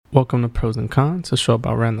Welcome to Pros and Cons, a show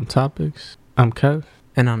about random topics. I'm Kev.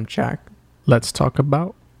 And I'm Jack. Let's talk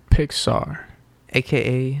about Pixar.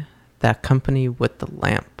 AKA that company with the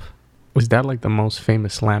lamp. Was that like the most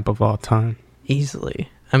famous lamp of all time? Easily.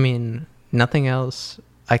 I mean, nothing else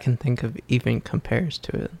I can think of even compares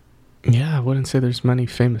to it. Yeah, I wouldn't say there's many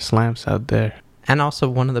famous lamps out there. And also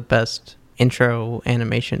one of the best intro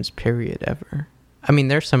animations period ever. I mean,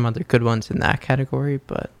 there's some other good ones in that category,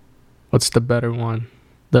 but... What's the better one?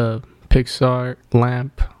 The Pixar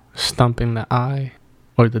lamp stumping the eye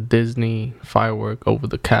or the Disney firework over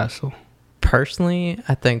the castle? Personally,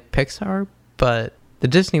 I think Pixar, but the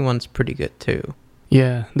Disney one's pretty good too.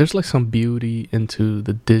 Yeah, there's like some beauty into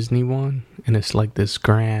the Disney one, and it's like this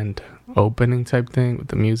grand opening type thing with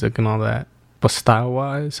the music and all that. But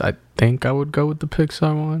style-wise, I think I would go with the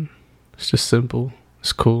Pixar one. It's just simple.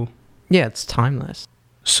 It's cool. Yeah, it's timeless.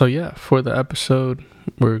 So yeah, for the episode,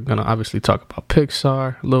 we're going to obviously talk about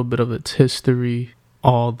Pixar, a little bit of its history,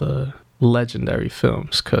 all the legendary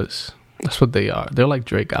films, because that's what they are. They're like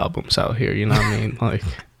Drake albums out here, you know what I mean? Like,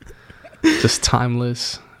 just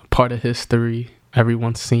timeless, part of history.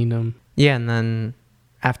 Everyone's seen them. Yeah, and then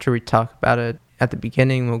after we talk about it at the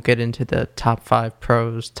beginning, we'll get into the top 5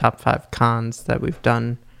 pros, top 5 cons that we've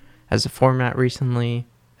done as a format recently,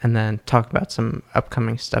 and then talk about some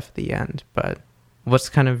upcoming stuff at the end. But what's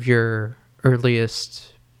kind of your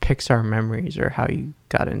earliest Pixar memories or how you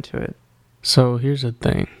got into it? So here's the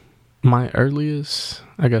thing. My earliest,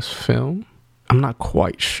 I guess, film, I'm not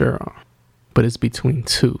quite sure on, but it's between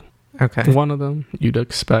two. Okay. One of them you'd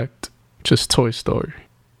expect just Toy Story,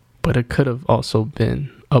 but it could have also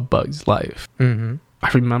been A Bug's Life. Mm-hmm. I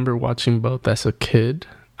remember watching both as a kid.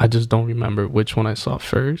 I just don't remember which one I saw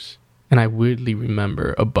first. And I weirdly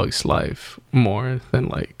remember A Bug's Life more than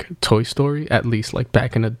like Toy Story, at least like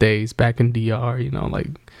back in the days, back in DR, you know, like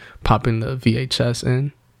popping the VHS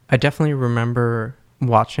in. I definitely remember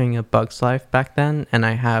watching A Bug's Life back then, and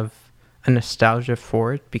I have a nostalgia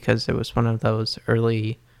for it because it was one of those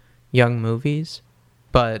early young movies.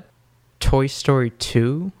 But Toy Story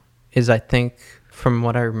 2 is, I think, from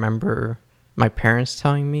what I remember my parents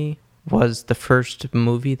telling me, was the first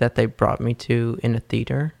movie that they brought me to in a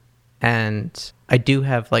theater. And I do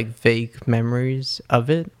have like vague memories of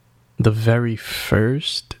it. The very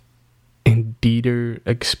first in theater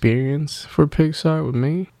experience for Pixar with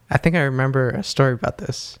me. I think I remember a story about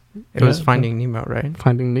this. It was Finding Nemo, right?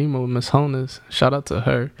 Finding Nemo with Miss Honus. Shout out to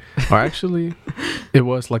her. Or actually, it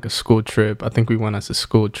was like a school trip. I think we went as a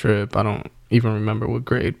school trip. I don't even remember what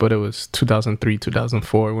grade, but it was 2003,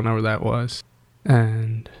 2004, whenever that was.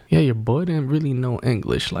 And yeah, your boy didn't really know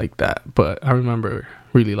English like that, but I remember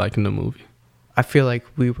really liking the movie. I feel like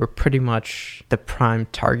we were pretty much the prime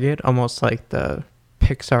target, almost like the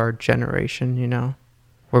Pixar generation, you know?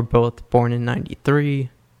 We're both born in 93.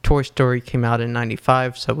 Toy Story came out in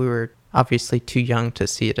 95, so we were obviously too young to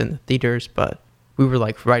see it in the theaters, but we were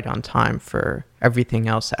like right on time for everything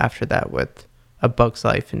else after that with A Bug's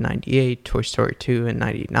Life in 98, Toy Story 2 in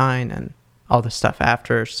 99, and all the stuff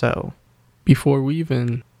after, so... Before we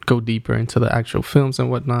even go deeper into the actual films and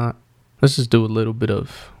whatnot, let's just do a little bit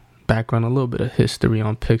of background, a little bit of history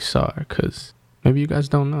on Pixar, because maybe you guys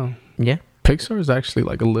don't know. Yeah. Pixar is actually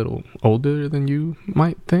like a little older than you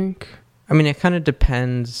might think. I mean, it kind of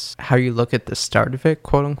depends how you look at the start of it,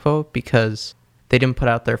 quote unquote, because they didn't put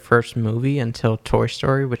out their first movie until Toy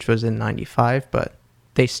Story, which was in 95, but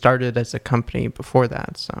they started as a company before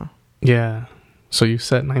that, so. Yeah. So you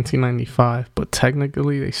said 1995, but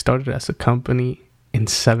technically they started as a company in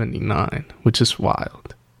 79, which is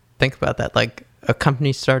wild. Think about that, like a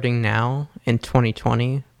company starting now in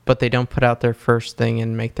 2020, but they don't put out their first thing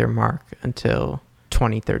and make their mark until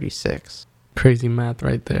 2036. Crazy math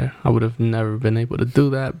right there. I would have never been able to do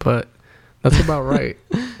that, but that's about right.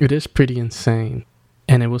 It is pretty insane.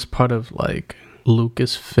 And it was part of like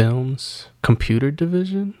Lucasfilm's computer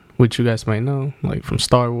division, which you guys might know, like from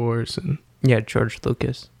Star Wars and... Yeah, George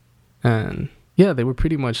Lucas. And yeah, they were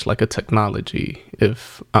pretty much like a technology,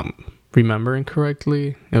 if I'm remembering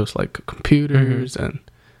correctly. It was like computers and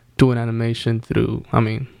doing animation through, I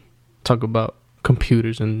mean, talk about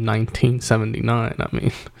computers in 1979. I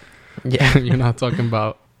mean, yeah, you're not talking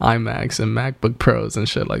about iMacs and MacBook Pros and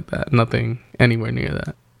shit like that. Nothing anywhere near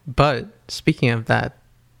that. But speaking of that,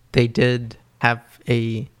 they did have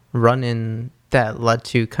a run-in that led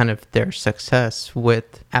to kind of their success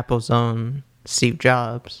with Apple's own Steve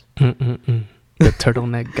Jobs. The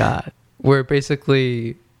turtleneck god. Where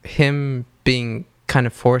basically him being kind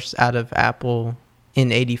of forced out of Apple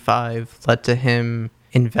in 85 led to him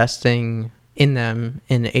investing in them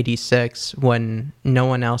in 86 when no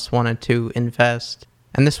one else wanted to invest.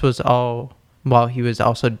 And this was all while he was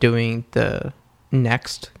also doing the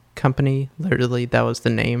Next company. Literally, that was the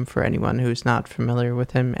name for anyone who's not familiar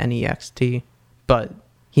with him, NEXT. But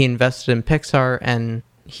he invested in Pixar, and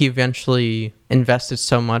he eventually invested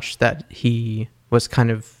so much that he was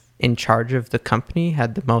kind of in charge of the company,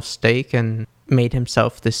 had the most stake, and made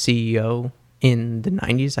himself the CEO in the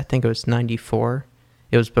 90s. I think it was 94.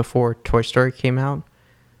 It was before Toy Story came out.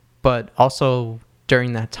 But also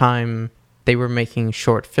during that time, they were making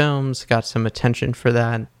short films, got some attention for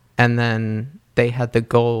that. And then they had the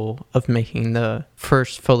goal of making the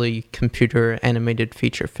first fully computer animated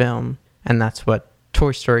feature film. And that's what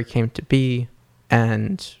Toy Story came to be.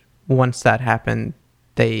 And once that happened,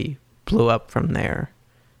 they blew up from there.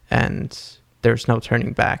 And there's no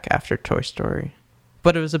turning back after Toy Story.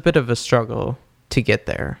 But it was a bit of a struggle to get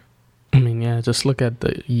there. I mean, yeah, just look at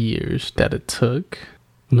the years that it took.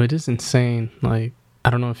 It is insane. Like, I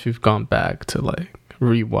don't know if you've gone back to like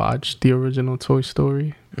rewatch the original Toy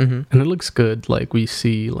Story. Mm-hmm. And it looks good. Like, we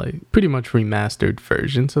see like pretty much remastered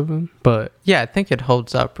versions of him. But yeah, I think it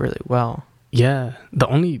holds up really well. Yeah, the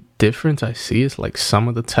only difference I see is like some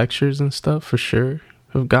of the textures and stuff for sure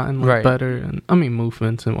have gotten like better. And I mean,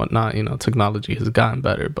 movements and whatnot, you know, technology has gotten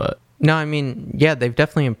better. But no, I mean, yeah, they've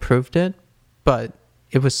definitely improved it. But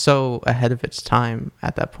it was so ahead of its time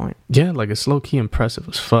at that point. Yeah, like it's low-key impressive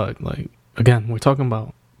as fuck. Like, again, we're talking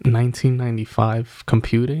about 1995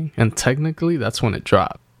 computing, and technically that's when it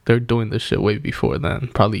dropped. They're doing this shit way before then,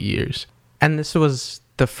 probably years. And this was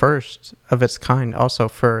the first of its kind also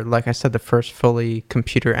for, like I said, the first fully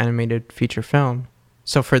computer animated feature film.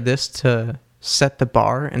 So for this to set the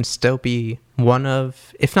bar and still be one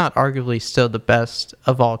of, if not arguably still the best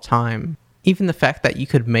of all time, even the fact that you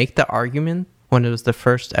could make the argument when it was the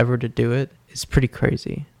first ever to do it is pretty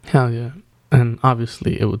crazy. Hell yeah. And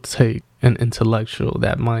obviously it would take an intellectual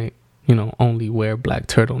that might, you know, only wear black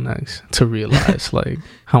turtlenecks to realize like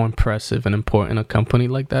how impressive and important a company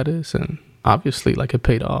like that is. And obviously like it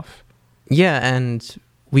paid off. Yeah, and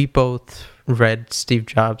we both read Steve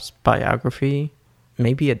Jobs' biography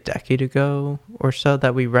maybe a decade ago or so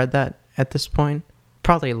that we read that at this point.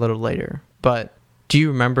 Probably a little later. But do you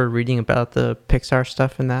remember reading about the Pixar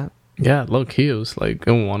stuff in that? Yeah, low-key, it was like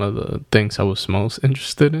one of the things I was most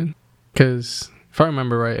interested in. Because if I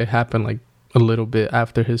remember right, it happened like a little bit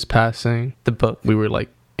after his passing. The book. We were like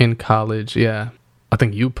in college, yeah. I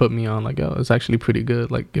think you put me on like, oh, it's actually pretty good.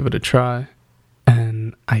 Like, give it a try.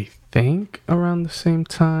 And I think around the same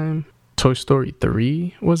time, Toy Story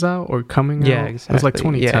 3 was out or coming out. Yeah, exactly. It was like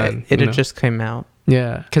 2010. Yeah, it had just came out.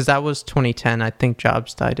 Yeah. Because that was 2010. I think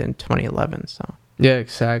Jobs died in 2011, so. Yeah,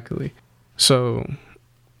 exactly. So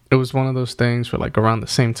it was one of those things where like around the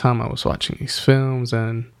same time I was watching these films,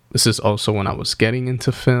 and this is also when I was getting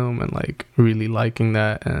into film and like really liking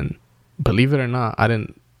that. And believe it or not, I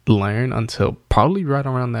didn't learn until probably right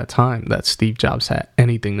around that time that Steve Jobs had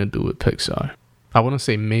anything to do with Pixar. I want to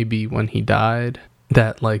say maybe when he died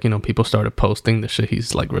that like, you know, people started posting the shit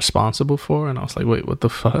he's like responsible for, and I was like, wait, what the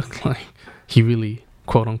fuck? Like, he really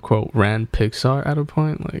quote unquote ran Pixar at a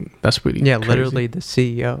point? Like, that's pretty crazy. Literally the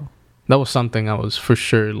CEO. That was something I was for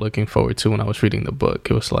sure looking forward to when I was reading the book.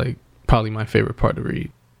 It was like probably my favorite part to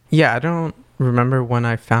read. Yeah, I don't remember when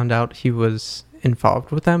I found out he was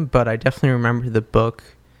involved with them, but I definitely remember the book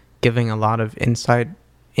giving a lot of insight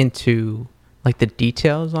into like the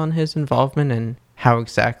details on his involvement and how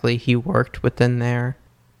exactly he worked within there.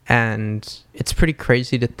 And it's pretty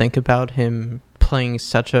crazy to think about him playing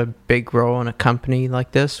such a big role in a company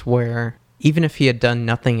like this, where even if he had done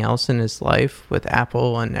nothing else in his life with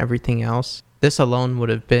Apple and everything else, this alone would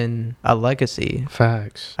have been a legacy.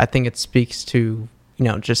 Facts. I think it speaks to, you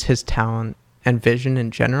know, just his talent and vision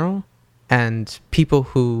in general. And people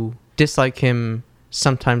who dislike him,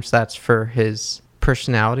 sometimes that's for his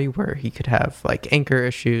personality, where he could have like anger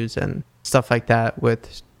issues and stuff like that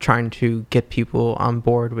with trying to get people on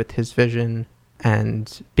board with his vision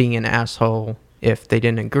and being an asshole if they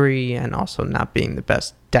didn't agree, and also not being the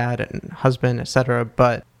best dad and husband, etc.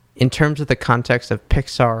 But in terms of the context of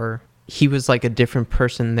Pixar, he was like a different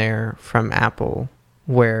person there from Apple,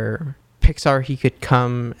 where Pixar, he could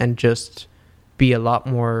come and just be a lot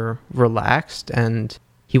more relaxed, and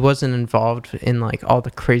he wasn't involved in like all the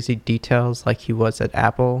crazy details like he was at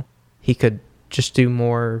Apple. He could just do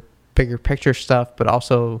more bigger picture stuff, but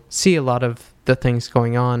also see a lot of the things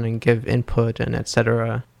going on and give input and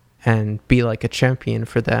etc. and be like a champion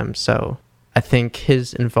for them. So I think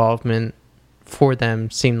his involvement for them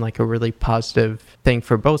seemed like a really positive thing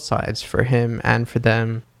for both sides, for him and for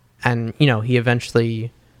them. And, you know, he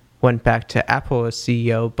eventually went back to Apple as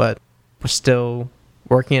CEO, but was still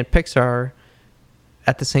working at Pixar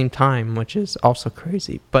at the same time, which is also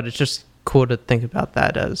crazy. But it's just cool to think about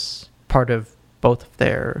that as part of both of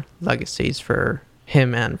their legacies for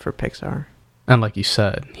him and for Pixar. And like you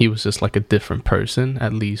said, he was just like a different person,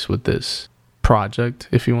 at least with this project,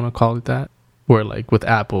 if you want to call it that. Where like with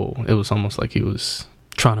Apple, it was almost like he was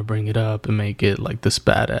trying to bring it up and make it like this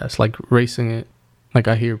badass, like racing it. Like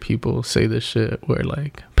I hear people say this shit where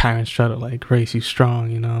like parents try to like raise you strong,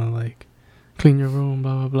 you know, like clean your room,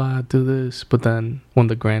 blah, blah, blah, do this. But then when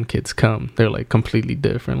the grandkids come, they're like completely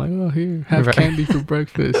different. Like, oh, here, have candy for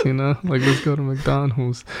breakfast, you know, like let's go to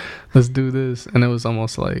McDonald's, let's do this. And it was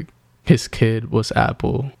almost like his kid was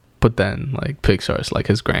Apple, but then like Pixar is like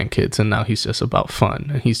his grandkids, and now he's just about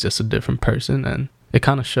fun and he's just a different person, and it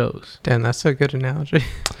kind of shows. Damn, that's a good analogy.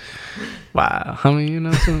 Wow. I mean, you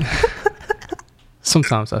know,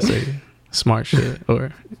 sometimes I say smart shit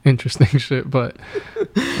or interesting shit, but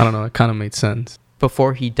I don't know, it kind of made sense.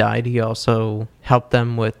 Before he died, he also helped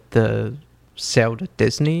them with the sale to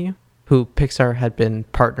Disney, who Pixar had been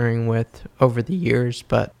partnering with over the years,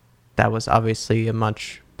 but that was obviously a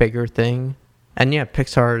much bigger thing. And yeah,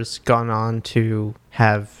 Pixar's gone on to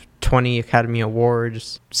have 20 Academy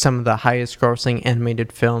Awards, some of the highest grossing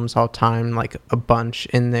animated films all time, like a bunch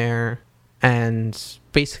in there, and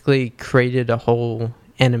basically created a whole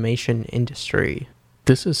animation industry.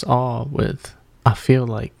 This is all with, I feel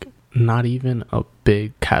like, not even a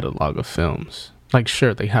big catalog of films. Like,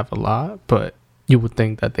 sure, they have a lot, but you would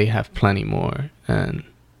think that they have plenty more. And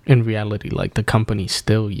in reality, like, the company's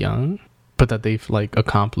still young, but that they've, like,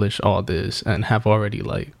 accomplished all this and have already,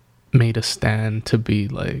 like, made a stand to be,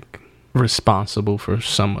 like, responsible for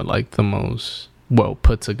some of, like, the most well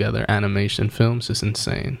put together animation films is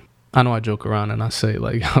insane. I know I joke around and I say,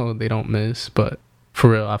 like, oh, they don't miss, but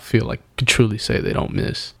for real, I feel like I could truly say they don't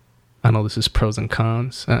miss. I know this is pros and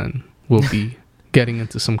cons, and we'll be getting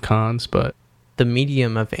into some cons, but the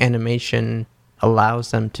medium of animation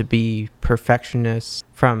allows them to be perfectionists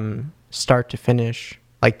from start to finish.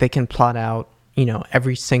 Like, they can plot out, you know,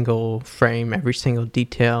 every single frame, every single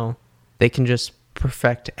detail. They can just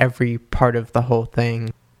perfect every part of the whole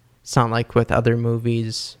thing. It's not like with other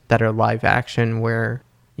movies that are live action where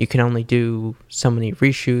you can only do so many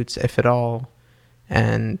reshoots, if at all,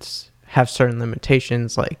 and have certain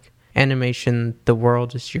limitations. Like animation, the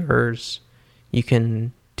world is yours. You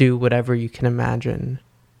can do whatever you can imagine.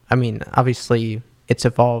 I mean, obviously, it's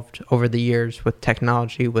evolved over the years with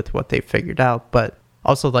technology, with what they figured out, but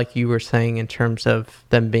also, like you were saying, in terms of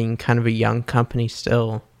them being kind of a young company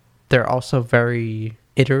still, they're also very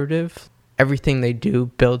iterative. Everything they do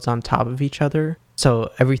builds on top of each other.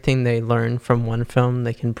 So everything they learn from one film,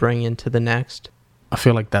 they can bring into the next. I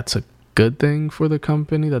feel like that's a good thing for the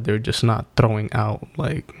company, that they're just not throwing out,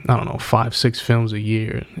 like, I don't know, 5-6 films a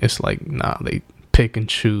year. It's like, nah, they pick and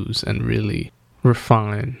choose and really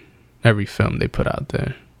refine every film they put out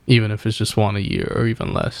there, even if it's just one a year or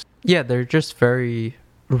even less. Yeah, they're just very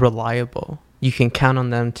reliable. You can count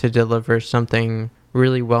on them to deliver something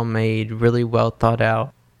really well made, really well thought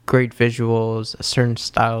out, great visuals, a certain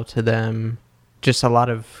style to them, just a lot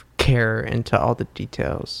of care into all the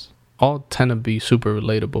details. All tend to be super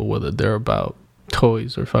relatable, whether they're about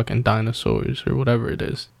toys or fucking dinosaurs or whatever it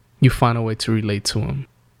is. You find a way to relate to them.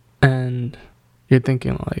 And you're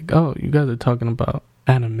thinking like, oh, you guys are talking about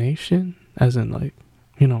animation? As in like,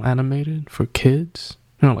 you know, animated for kids?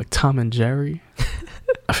 You know, like Tom and Jerry?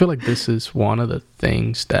 I feel like this is one of the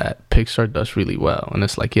things that Pixar does really well. And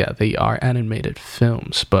it's like, yeah, they are animated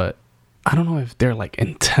films, but I don't know if they're like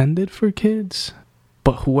intended for kids.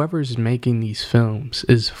 But whoever's making these films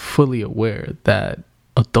is fully aware that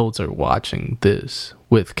adults are watching this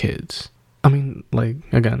with kids. I mean, like,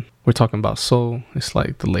 again, we're talking about Soul. It's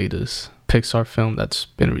like the latest Pixar film that's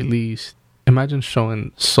been released. Imagine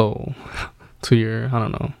showing Soul to your, I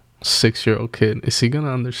don't know, 6-year-old kid. Is he going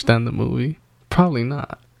to understand the movie? Probably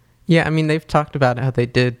not. Yeah, I mean, they've talked about how they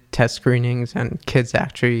did test screenings and kids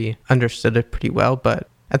actually understood it pretty well. But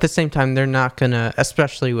at the same time, they're not going to,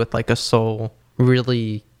 especially with like a Soul,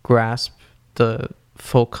 really grasp the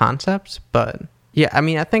full concept. But yeah, I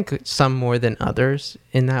mean, I think some more than others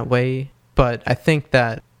in that way, but I think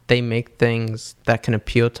that they make things that can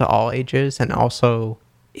appeal to all ages. And also,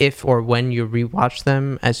 if or when you rewatch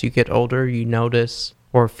them as you get older, you notice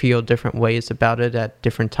or feel different ways about it at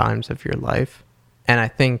different times of your life. And I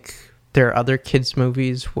think there are other kids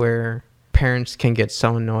movies where parents can get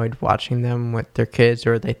so annoyed watching them with their kids,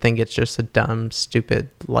 or they think it's just a dumb, stupid,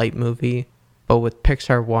 light movie. But with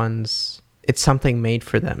Pixar ones, it's something made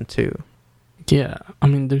for them too. Yeah, I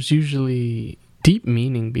mean, there's usually deep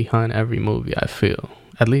meaning behind every movie, I feel.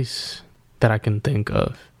 At least that I can think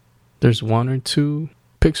of. There's one or two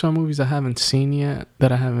Pixar movies I haven't seen yet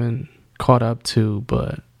that I haven't caught up to,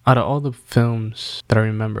 but out of all the films that I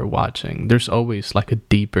remember watching, there's always like a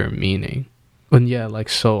deeper meaning. And yeah, like,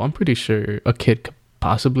 so I'm pretty sure a kid could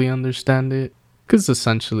possibly understand it. Because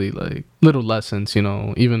essentially, like, little lessons, you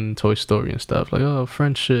know, even Toy Story and stuff, like, oh,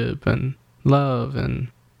 friendship and love. And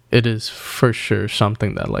it is for sure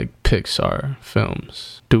something that, like, Pixar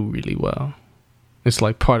films do really well. It's,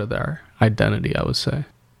 like, part of their identity, I would say.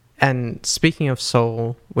 And speaking of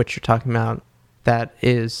Soul, which you're talking about, that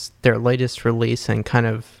is their latest release and kind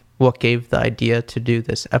of what gave the idea to do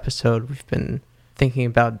this episode. We've been thinking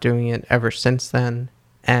about doing it ever since then.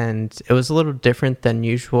 And it was a little different than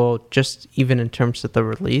usual, just even in terms of the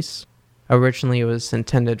release. Originally, it was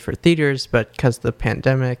intended for theaters, but because of the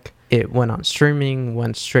pandemic, it went on streaming,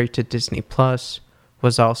 went straight to Disney Plus,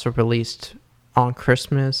 was also released on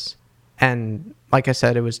Christmas. And like I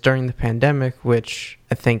said, it was during the pandemic, which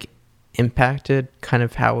I think impacted kind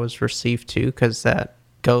of how it was received too, because that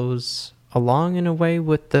goes along in a way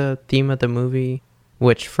with the theme of the movie,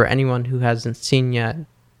 which for anyone who hasn't seen yet,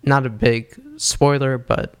 not a big spoiler,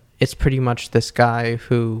 but it's pretty much this guy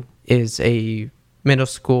who is a middle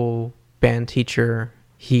school band teacher.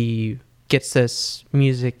 He gets this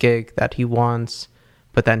music gig that he wants,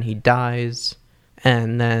 but then he dies,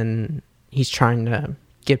 and then he's trying to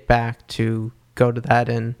get back to go to that,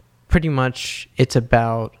 and pretty much it's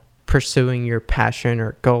about pursuing your passion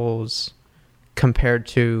or goals compared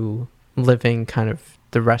to living kind of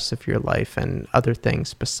the rest of your life and other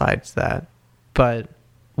things besides that. But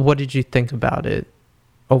what did you think about it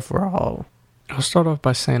overall? I'll start off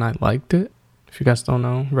by saying I liked it. If you guys don't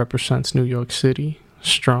know, represents New York City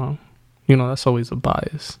strong. You know, that's always a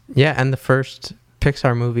bias. Yeah, and the first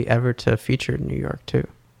Pixar movie ever to feature New York too.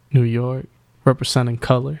 New York, representing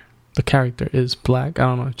color. The character is black. I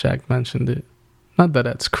don't know if Jack mentioned it. Not that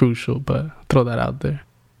that's crucial, but throw that out there.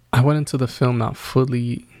 I went into the film not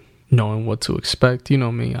fully knowing what to expect. You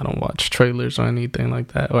know me, I don't watch trailers or anything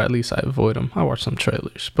like that, or at least I avoid them. I watch some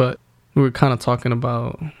trailers, but we were kind of talking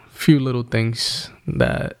about a few little things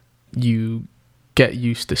that you get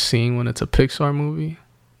used to seeing when it's a Pixar movie.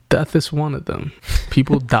 Death is one of them.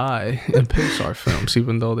 People die in Pixar films,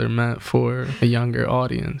 even though they're meant for a younger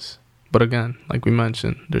audience. But again, like we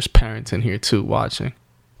mentioned, there's parents in here too watching,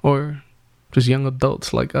 or just young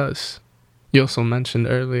adults like us. You also mentioned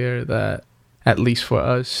earlier that, at least for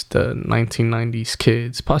us, the 1990s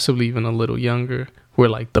kids, possibly even a little younger, were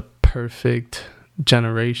like the perfect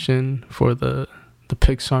generation for the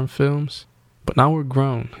Pixar films. But now we're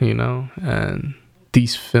grown, you know, and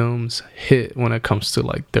these films hit when it comes to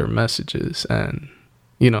like their messages and,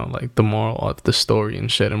 you know, like the moral of the story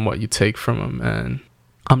and shit and what you take from them. And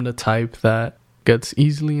I'm the type that gets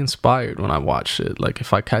easily inspired when I watch it. Like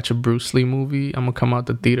if I catch a Bruce Lee movie, I'm gonna come out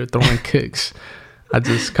the theater throwing kicks. I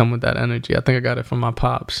just come with that energy. I think I got it from my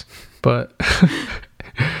pops. But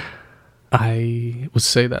I would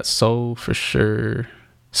say that Soul for sure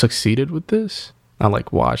succeeded with this. I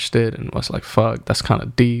like watched it and was like, fuck, that's kind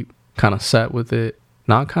of deep, kind of sat with it.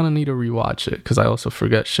 Now I kind of need to rewatch it because I also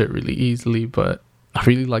forget shit really easily, but I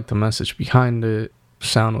really like the message behind it.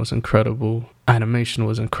 Sound was incredible. Animation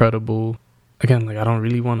was incredible. Again, like I don't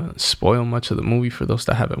really want to spoil much of the movie for those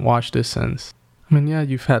that haven't watched it since. I mean, yeah,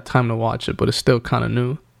 you've had time to watch it, but it's still kind of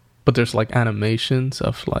new. But there's like animations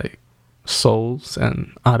of like souls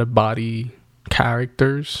and out-of-body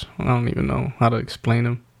characters. I don't even know how to explain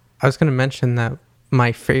them. I was going to mention that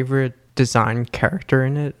my favorite design character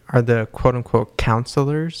in it are the quote-unquote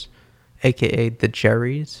counselors, aka the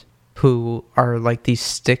Jerrys, who are like these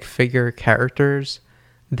stick figure characters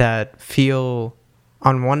that feel,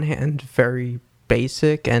 on one hand, very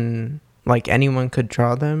basic and like anyone could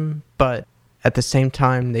draw them, but at the same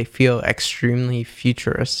time, they feel extremely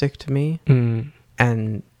futuristic to me.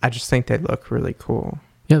 And I just think they look really cool.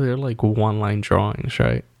 Yeah, they're like one-line drawings,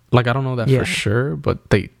 right? Like, I don't know that for sure,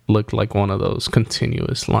 but they look like one of those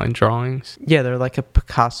continuous line drawings. Yeah, they're like a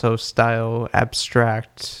Picasso-style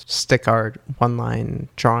abstract stick art one-line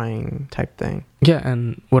drawing type thing. Yeah,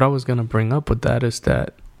 and what I was going to bring up with that is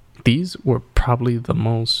that these were probably the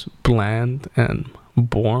most bland and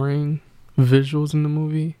boring visuals in the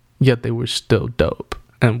movie, yet they were still dope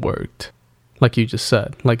and worked. Like you just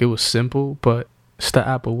said, like it was simple, but it's the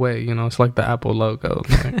Apple way, you know, it's like the Apple logo.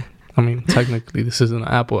 Like, I mean, technically this isn't an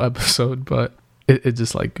Apple episode, but it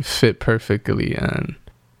just like fit perfectly. And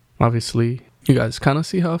obviously you guys kind of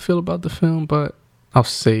see how I feel about the film, but I'll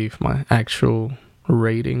save my actual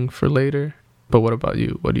rating for later. But what about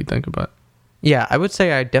you? What do you think about it? Yeah, I would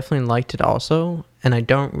say I definitely liked it also, and I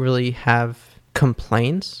don't really have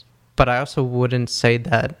complaints, but I also wouldn't say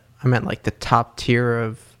that I'm at like the top tier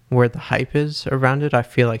of where the hype is around it. I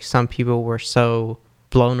feel like some people were so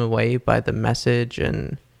blown away by the message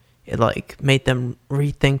and it like made them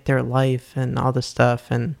rethink their life and all this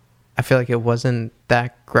stuff. And I feel like it wasn't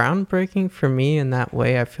that groundbreaking for me in that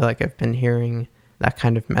way. I feel like I've been hearing that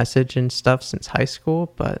kind of message and stuff since high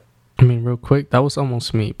school, but I mean, real quick, that was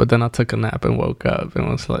almost me. But then I took a nap and woke up and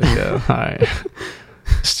was like, yeah, all right,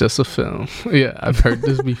 it's just a film. Yeah, I've heard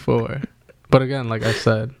this before. But again, like I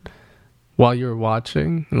said, while you're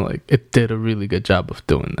watching, like, it did a really good job of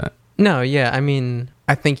doing that. no, yeah, I mean,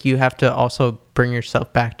 I think you have to also bring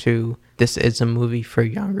yourself back to this is a movie for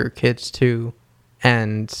younger kids too.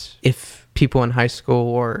 And if people in high school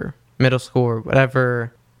or middle school or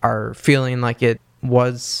whatever are feeling like it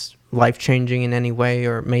was life-changing in any way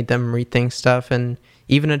or made them rethink stuff, and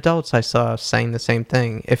even adults I saw saying the same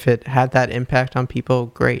thing, if it had that impact on people,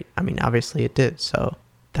 great. I mean, obviously it did, so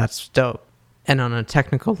that's dope. And on a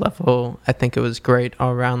technical level, I think it was great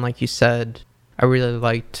all around. Like you said, I really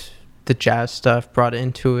liked the jazz stuff brought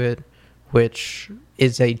into it, which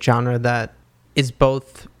is a genre that is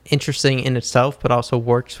both interesting in itself but also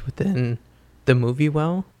works within the movie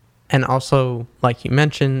well. And also, like you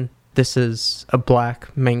mentioned, this is a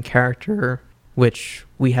black main character, which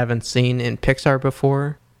we haven't seen in Pixar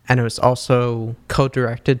before. And it was also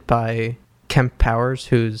co-directed by Kemp Powers,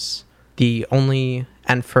 who's the only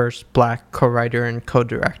and first black co-writer and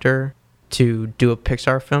co-director to do a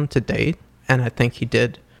Pixar film to date. And I think he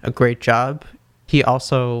did a great job. He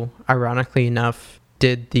also, ironically enough,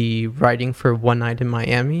 did the writing for One Night in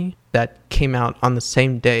Miami that came out on the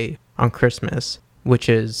same day on Christmas, which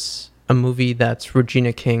is a movie that's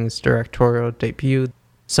Regina King's directorial debut.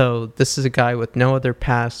 So this is a guy with no other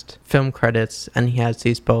past film credits, and he has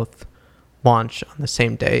these both launch on the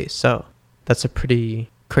same day. So that's a pretty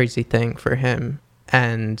crazy thing for him.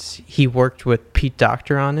 And he worked with Pete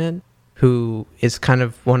Docter on it, who is kind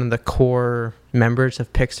of one of the core members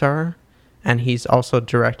of Pixar. And he's also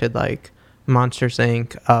directed like Monsters,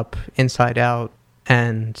 Inc., Up, Inside Out,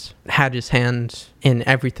 and had his hand in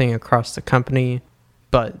everything across the company.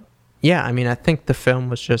 But yeah, I mean, I think the film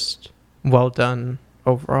was just well done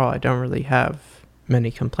overall. I don't really have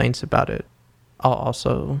many complaints about it. I'll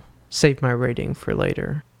also save my rating for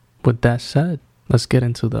later. With that said, let's get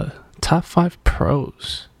into the top 5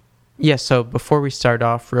 pros. Yeah, so before we start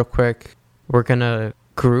off real quick, we're going to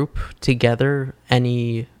group together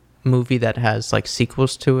any movie that has like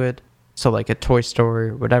sequels to it. So like a Toy Story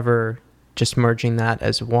or whatever, just merging that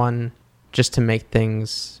as one just to make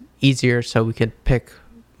things easier so we could pick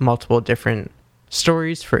multiple different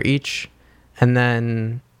stories for each. And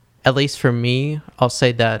then, at least for me, I'll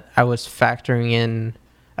say that I was factoring in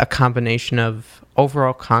a combination of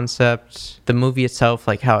overall concept, the movie itself,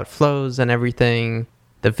 like how it flows and everything,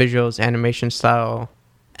 the visuals, animation style,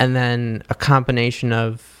 and then a combination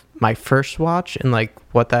of my first watch and like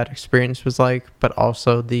what that experience was like, but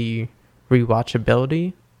also the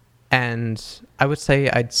rewatchability. And I would say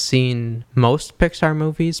I'd seen most Pixar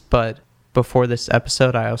movies, but before this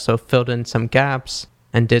episode, I also filled in some gaps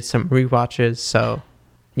and did some rewatches. So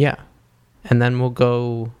yeah. And then we'll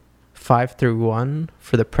go 5 through 1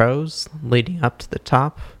 for the pros leading up to the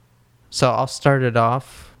top. So I'll start it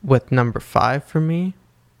off with number 5 for me,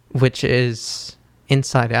 which is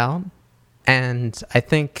Inside Out. And I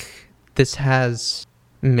think this has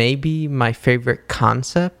maybe my favorite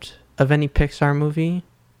concept of any Pixar movie.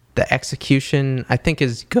 The execution, I think,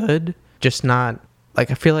 is good, just not, like,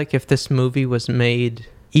 I feel like if this movie was made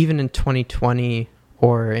even in 2020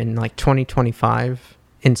 or in, like, 2025,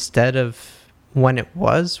 instead of when it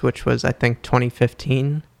was, which was, I think,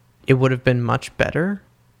 2015, it would have been much better.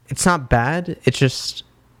 It's not bad, it's just,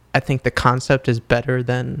 I think the concept is better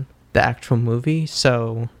than the actual movie,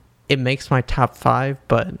 so it makes my top 5,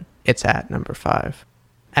 but it's at number 5.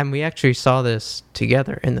 And we actually saw this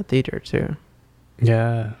together in the theater, too.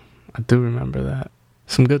 Yeah, I do remember that.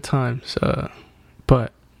 Some good times.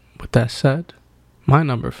 But with that said, my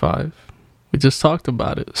number 5, we just talked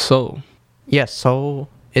about it, Soul. Yeah, Soul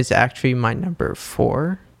is actually my number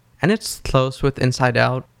 4. And it's close with Inside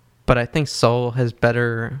Out, but I think Soul has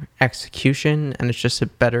better execution, and it's just a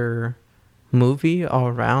better movie all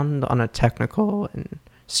around on a technical and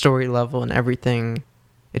story level and everything.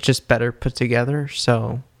 It's just better put together,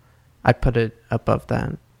 so I put it above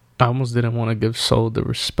that. I almost didn't want to give Soul the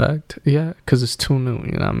respect yet because it's too new,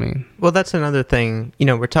 you know what I mean? Well, that's another thing. You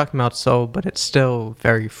know, we're talking about Soul, but it's still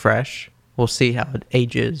very fresh. We'll see how it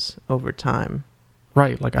ages over time.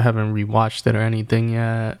 Right, like I haven't rewatched it or anything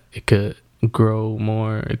yet. It could grow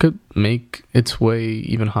more. It could make its way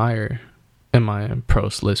even higher in my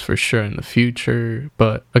pros list for sure in the future.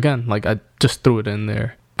 But again, like I just threw it in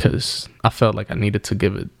there because I felt like I needed to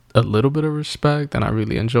give it a little bit of respect and I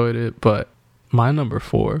really enjoyed it. But my number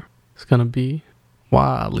 4 is going to be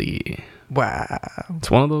WALL-E. Wow. It's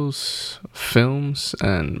one of those films,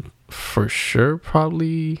 and for sure,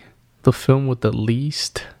 probably the film with the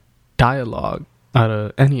least dialogue out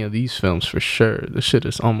of any of these films, for sure. The shit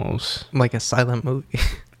is almost Like a silent movie.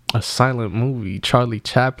 a silent movie. Charlie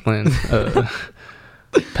Chaplin,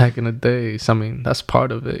 back in the days. I mean, that's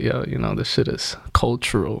part of it, yo. You know, this shit is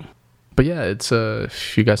cultural. But yeah, it's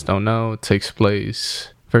if you guys don't know, it takes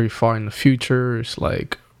place very far in the future. It's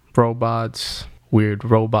like robots, weird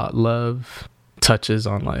robot love, touches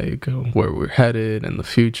on like where we're headed in the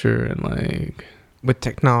future, and like With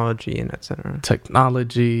technology and etc.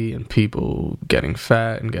 technology and people getting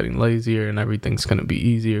fat and getting lazier, and everything's gonna be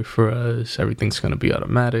easier for us. Everything's gonna be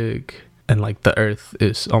automatic, and like the earth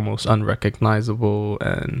is almost unrecognizable,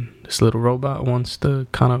 and this little robot wants to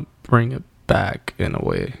kind of bring it back in a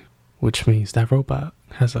way, which means that robot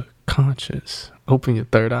has a conscience. Open your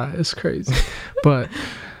third eye. It's crazy. But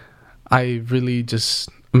I really just,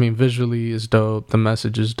 I mean, visually is dope. The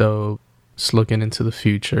message is dope. It's looking into the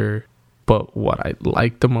future. But what I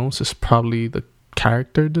like the most is probably the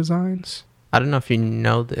character designs. I don't know if you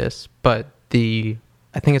know this, but I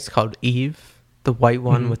think it's called Eve, the white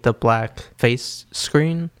one with the black face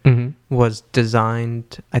screen, was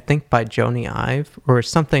designed, I think, by Joni Ive or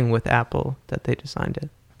something with Apple that they designed it.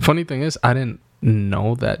 Funny thing is, I didn't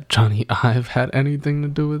know that Joni Ive had anything to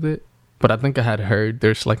do with it, but I think I had heard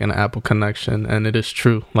there's like an Apple connection, and it is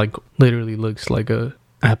true. Like, literally looks like a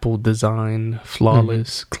Apple design,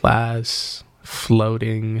 flawless glass,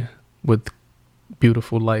 floating with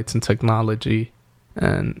beautiful lights and technology,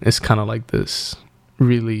 and it's kind of like this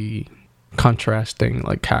really contrasting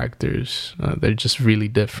like characters. They're just really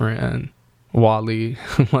different, and WALL-E,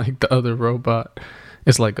 like the other robot,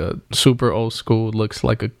 is like a super old school, looks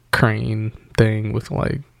like a crane thing with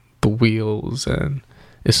like the wheels, and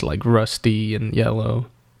it's like rusty and yellow.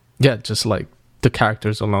 Yeah, just like the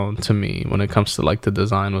characters alone, to me, when it comes to like the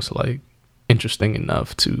design, was like interesting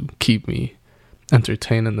enough to keep me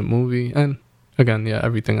entertained in the movie. And again, yeah,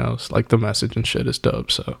 everything else, like the message and shit, is dope.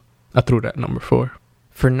 So I threw that number 4.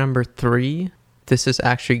 For number 3, this is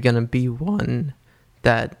actually going to be one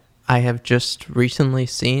that I have just recently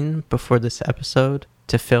seen before this episode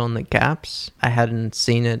to fill in the gaps. I hadn't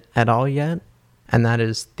seen it at all yet, and that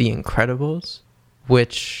is The Incredibles,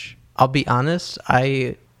 which, I'll be honest,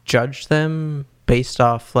 I judge them based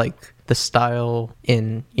off like the style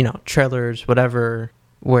in, you know, trailers, whatever,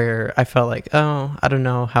 where I felt like, oh, I don't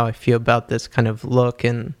know how I feel about this kind of look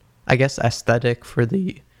and I guess aesthetic for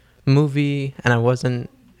the movie, and I wasn't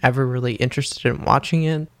ever really interested in watching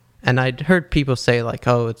it. And I'd heard people say like,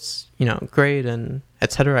 oh, it's, you know, great and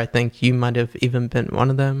etc. I think you might have even been one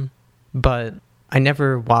of them, but I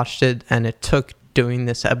never watched it, and it took doing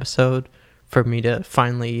this episode for me to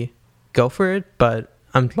finally go for it. But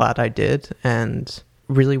I'm glad I did, and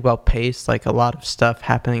really well paced, like a lot of stuff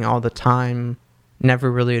happening all the time,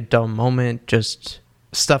 never really a dull moment, just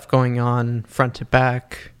stuff going on front to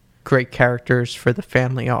back, great characters for the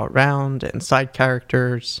family all around, and side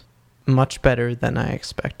characters, much better than I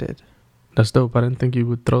expected. That's dope. I didn't think you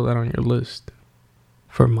would throw that on your list.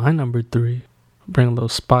 For my number 3, bring a little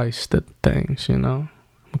spice to things, you know?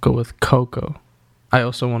 I'll go with Coco. I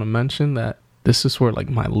also want to mention that this is where like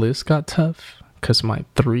my list got tough, because my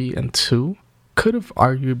 3 and 2 could have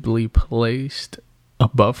arguably placed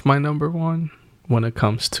above my number 1 when it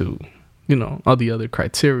comes to, you know, all the other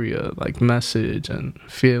criteria like message and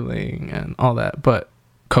feeling and all that. But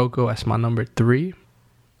Coco as my number 3,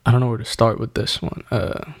 I don't know where to start with this one.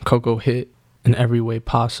 Coco hit in every way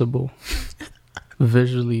possible.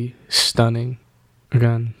 Visually stunning.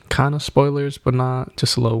 Again, kind of spoilers, but not.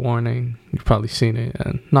 Just a little warning. You've probably seen it,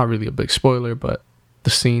 and not really a big spoiler, but the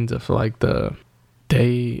scenes of like the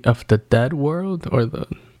Day of the Dead world, or the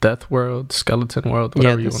Death world, Skeleton world,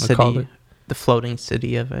 whatever you want to call it. The floating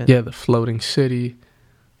city of it. Yeah, the floating city.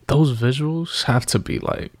 Those visuals have to be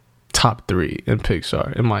like top 3 in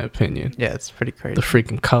Pixar, in my opinion. Yeah, it's pretty crazy. The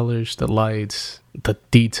freaking colors, the lights, the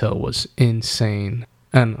detail was insane.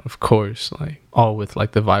 And of course, like all with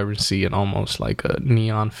like the vibrancy and almost like a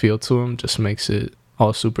neon feel to them, just makes it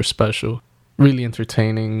all super special. Really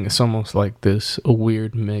entertaining. It's almost like a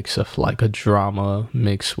weird mix of like a drama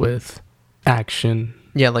mixed with action.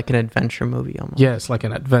 Yeah, like an adventure movie almost. Yeah, it's like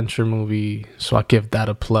an adventure movie, so I give that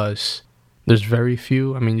a plus. There's very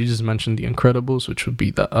few. I mean, you just mentioned The Incredibles, which would be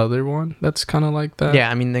the other one that's kind of like that. Yeah,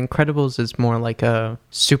 I mean, The Incredibles is more like a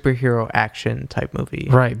superhero action type movie.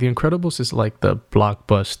 Right. The Incredibles is like the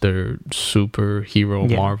blockbuster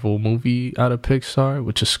superhero Marvel movie out of Pixar,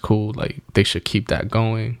 which is cool. Like, they should keep that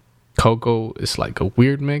going. Coco is like a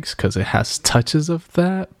weird mix because it has touches of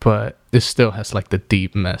that, but it still has like the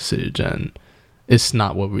deep message and it's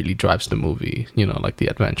not what really drives the movie, you know, like the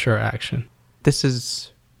adventure or action. This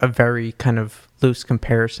is a very kind of loose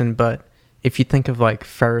comparison, but if you think of like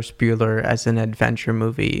Ferris Bueller as an adventure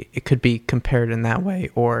movie, it could be compared in that way,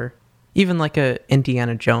 or even like a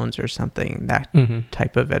Indiana Jones or something, that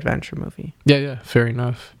type of adventure movie. Yeah, fair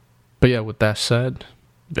enough. But yeah, with that said,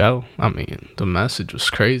 I mean, the message was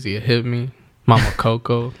crazy. It hit me. Mama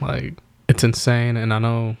Coco, like, it's insane. And I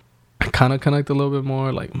know I kind of connect a little bit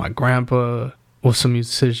more. Like, my grandpa was a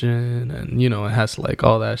musician, and, you know, it has, like,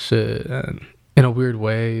 all that shit. And in a weird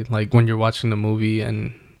way, like, when you're watching the movie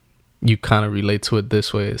and you kind of relate to it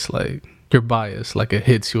this way, it's like you're biased. Like, it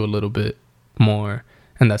hits you a little bit more.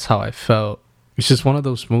 And that's how I felt. It's just one of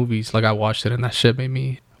those movies, like, I watched it and that shit made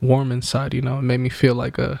me warm inside, you know? It made me feel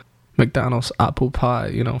like a McDonald's apple pie,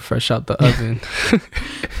 you know, fresh out the oven.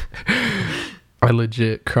 I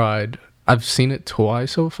legit cried. I've seen it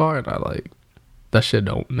twice so far, and I like, that shit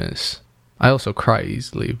don't miss. I also cry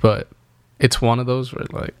easily, but it's one of those where,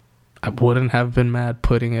 like, I wouldn't have been mad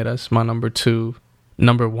putting it as my number 2.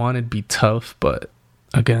 Number 1, it'd be tough, but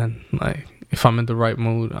again, like, if I'm in the right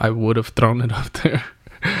mood, I would have thrown it up there.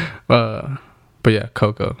 But yeah,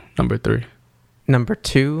 Coco, number 3. Number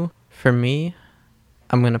 2, for me,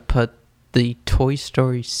 I'm going to put the Toy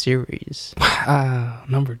Story series. Wow,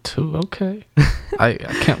 number 2, okay. I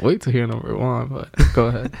can't wait to hear number 1, but go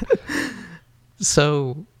ahead.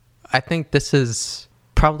 So, I think this is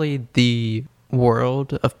probably the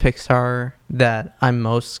world of Pixar that I'm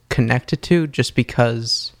most connected to, just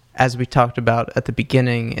because, as we talked about at the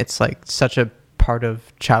beginning, it's like such a part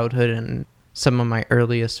of childhood and some of my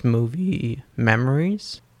earliest movie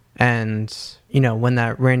memories. And, you know, when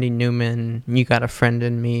that Randy Newman "You Got a Friend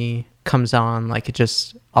in Me" comes on, like, it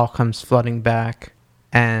just all comes flooding back.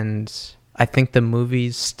 And I think the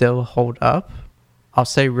movies still hold up. I'll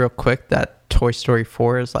say real quick that Toy Story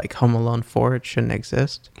 4 is like Home Alone 4. It shouldn't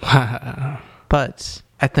exist. Wow. But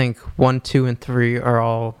I think 1, 2, and 3 are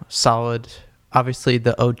all solid. Obviously,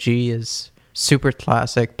 the OG is super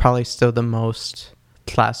classic, probably still the most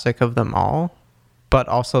classic of them all. But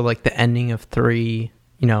also, like, the ending of 3,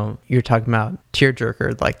 you know, you're talking about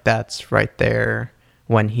tearjerker, like, that's right there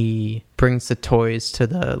when he brings the toys to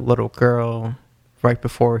the little girl right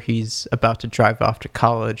before he's about to drive off to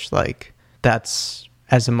college. Like, that's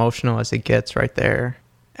as emotional as it gets right there.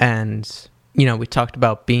 And, you know, we talked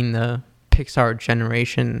about being the Pixar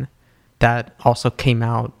generation. That also came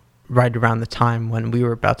out right around the time when we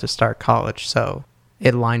were about to start college. So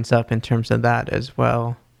it lines up in terms of that as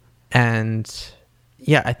well. And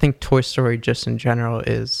yeah, I think Toy Story just in general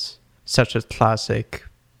is such a classic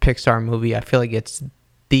Pixar movie. I feel like it's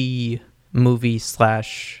the movie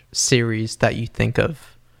 / series that you think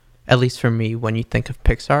of, at least for me, when you think of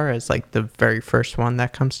Pixar, as like the very first one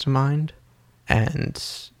that comes to mind. And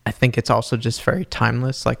I think it's also just very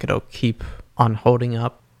timeless. Like, it'll keep on holding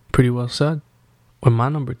up. Pretty well said. With my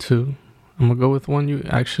number 2, I'm gonna go with one you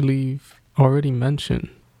actually already mentioned.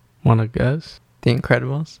 Wanna guess? The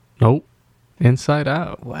Incredibles? Nope. Inside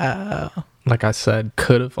Out. Wow. Like I said,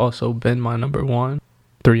 could have also been my number 1.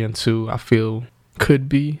 3 and 2, I feel, could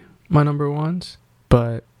be my number 1s.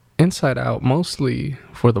 But Inside Out, mostly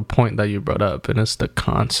for the point that you brought up, and it's the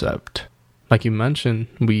concept. Like you mentioned,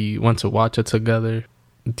 we went to watch it together.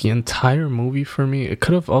 The entire movie for me, it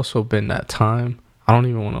could have also been that time. I don't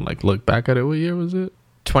even want to like look back at it. What year was it?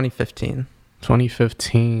 2015.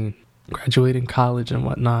 2015. Graduating college and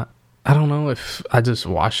whatnot. I don't know if I just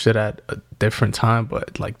watched it at a different time,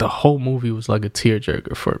 but like the whole movie was like a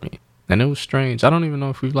tearjerker for me. And it was strange. I don't even know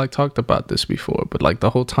if we've like talked about this before, but like the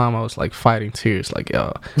whole time I was like fighting tears. Like,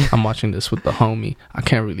 yo, I'm watching this with the homie. I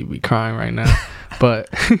can't really be crying right now. But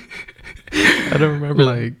I don't remember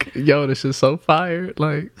like, yo, this is so fire.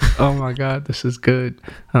 Like, oh my God, this is good.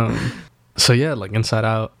 So yeah, like Inside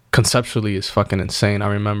Out conceptually is fucking insane. I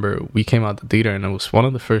remember we came out the theater and it was one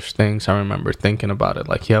of the first things I remember thinking about it.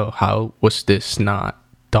 Like, yo, how was this not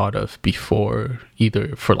thought of before,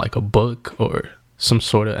 either for like a book or some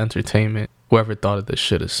sort of entertainment? Whoever thought of this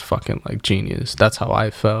shit is fucking like genius. That's how I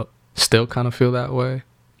felt. Still kind of feel that way.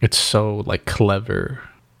 It's so like clever.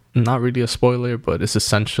 Not really a spoiler, but it's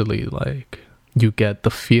essentially like you get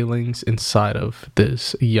the feelings inside of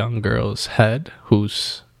this young girl's head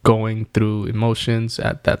who's going through emotions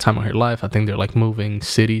at that time of her life. I think they're like moving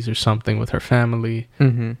cities or something with her family.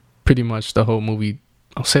 Mm-hmm. Pretty much the whole movie,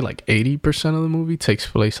 I'll say like 80% of the movie takes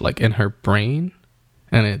place like in her brain.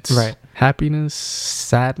 And it's right. Happiness,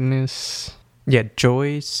 sadness. Yeah,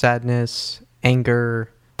 joy, sadness,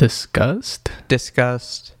 anger. Disgust.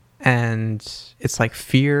 And it's like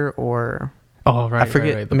fear or Oh, right, I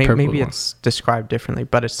forget. right. The Maybe one. it's described differently,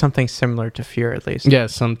 but it's something similar to fear at least. Yeah,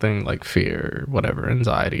 something like fear, whatever,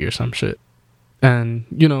 anxiety or some shit. And,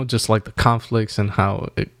 you know, just like the conflicts and how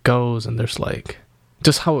it goes, and there's like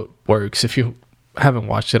just how it works. If you haven't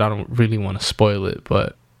watched it, I don't really want to spoil it,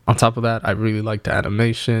 but on top of that, I really like the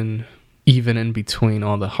animation, even in between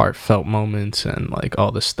all the heartfelt moments and like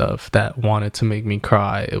all the stuff that wanted to make me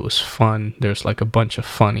cry. It was fun. There's like a bunch of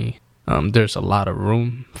funny. There's a lot of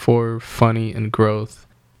room for funny and growth.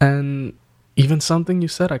 And even something you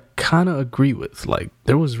said, I kind of agree with. Like,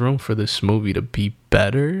 there was room for this movie to be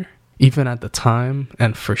better, even at the time.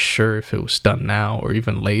 And for sure, if it was done now or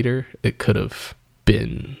even later, it could have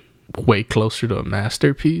been way closer to a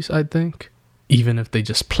masterpiece, I think. Even if they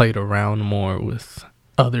just played around more with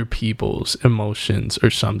other people's emotions or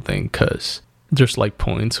something, because there's like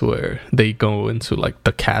points where they go into like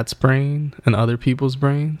the cat's brain and other people's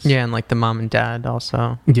brains. Yeah, and like the mom and dad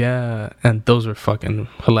also. Yeah, and those are fucking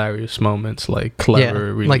hilarious moments, like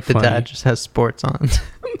clever, really like the funny. dad just has sports on.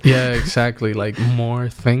 Yeah, exactly. Like more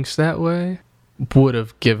things that way would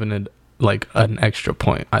have given it like an extra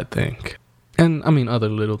point, I think. And I mean other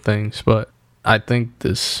little things, but I think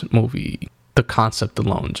this movie, the concept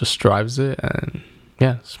alone just drives it, and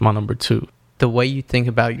yeah, it's my number 2. The way you think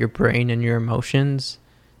about your brain and your emotions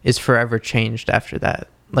is forever changed after that.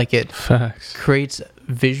 Like, it Facts. creates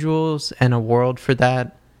visuals and a world for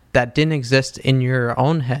that didn't exist in your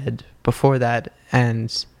own head before that,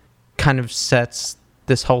 and kind of sets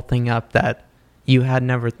this whole thing up that you had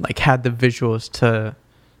never like had the visuals to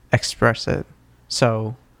express it.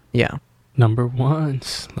 So yeah. Number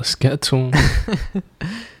 1s. Let's get to them.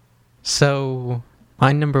 So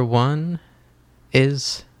my number 1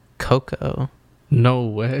 is Coco. No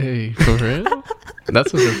way. For real?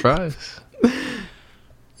 That's a surprise.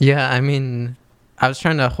 Yeah, I mean, I was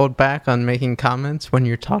trying to hold back on making comments when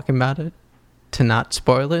you're talking about it to not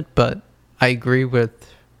spoil it, but I agree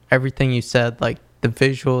with everything you said. Like, the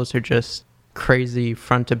visuals are just crazy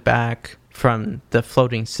front to back, from the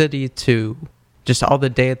floating city to just all the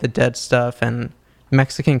Day of the Dead stuff, and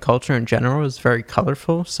Mexican culture in general is very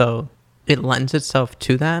colorful, so it lends itself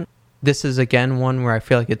to that. This is again one where I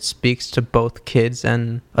feel like it speaks to both kids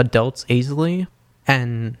and adults easily.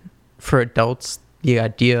 And for adults, the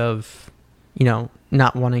idea of, you know,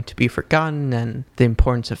 not wanting to be forgotten and the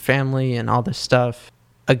importance of family and all this stuff.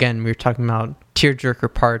 Again, we were talking about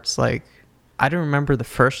tearjerker parts. Like, I don't remember the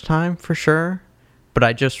first time for sure, but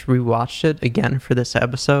I just rewatched it again for this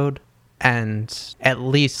episode. And at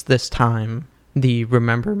least this time, the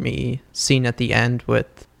Remember Me scene at the end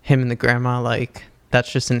with him and the grandma, like,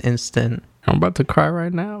 that's just an instant. I'm about to cry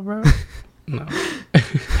right now, bro. No.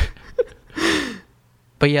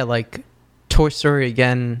 But yeah, like, Toy Story,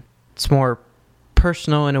 again, it's more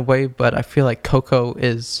personal in a way, but I feel like Coco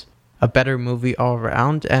is a better movie all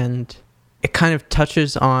around, and it kind of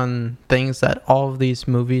touches on things that all of these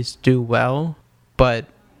movies do well, but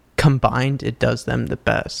combined, it does them the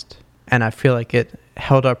best. And I feel like it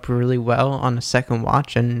held up really well on a second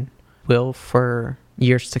watch and will for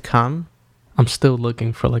years to come. I'm still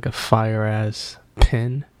looking for like a fire ass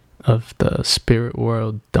pin of the Spirit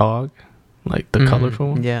World dog, like the colorful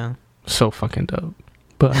one. Yeah. So fucking dope.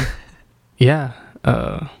 But yeah,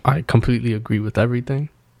 I completely agree with everything.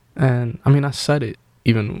 And I mean, I said it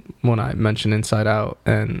even when I mentioned Inside Out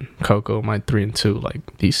and Coco, my 3 and 2,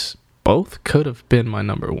 like, these both could have been my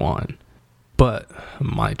number 1. But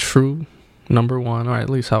my true number 1, or at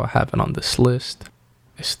least how I have it on this list,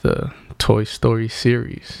 is the Toy Story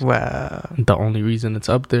series. Wow. The only reason it's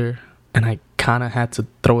up there, and I kind of had to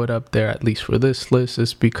throw it up there at least for this list,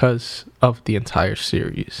 is because of the entire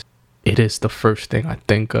series. It is the first thing I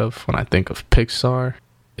think of when I think of Pixar.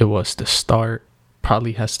 It was the start.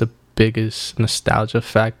 Probably has the biggest nostalgia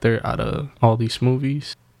factor out of all these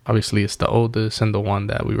movies. Obviously, it's the oldest and the one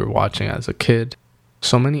that we were watching as a kid.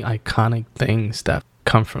 So many iconic things that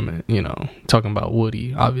come from it, you know, talking about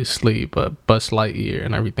Woody, obviously, but Buzz Lightyear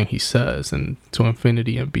and everything he says, and To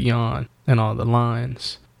Infinity and Beyond, and all the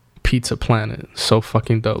lines. Pizza Planet, so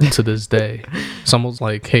fucking dope to this day. It's almost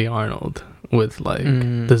like Hey Arnold with like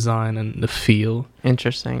design and the feel.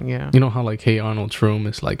 Interesting, yeah. You know how like Hey Arnold's room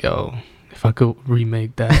is like, yo, if I could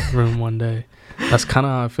remake that room one day. That's kind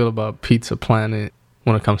of how I feel about Pizza Planet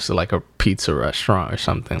when it comes to like a pizza restaurant or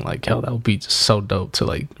something. Like, yo, that would be just so dope to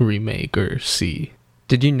like remake or see.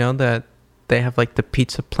 Did you know that they have like the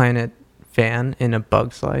Pizza Planet van in A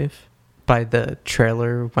Bug's Life by the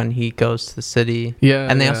trailer when he goes to the city? Yeah.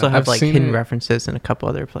 And they also have I've like seen hidden it. references in a couple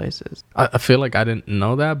other places. I feel like I didn't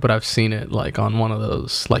know that, but I've seen it like on one of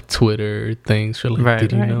those like Twitter things where like, Right,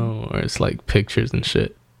 did you right. know? Or it's like pictures and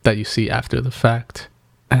shit that you see after the fact.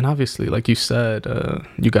 And obviously, like you said,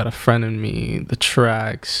 You Got a Friend in Me, the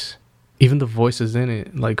tracks, even the voices in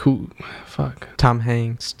it. Like who? Fuck. Tom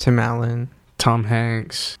Hanks, Tim Allen. Tom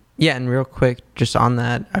Hanks. Yeah, and real quick, just on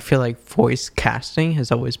that, I feel like voice casting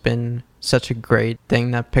has always been such a great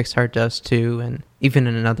thing that Pixar does too. And even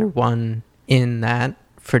another one in that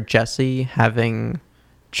for Jessie, having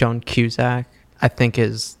Joan Cusack, I think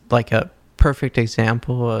is like a perfect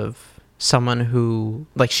example of someone who,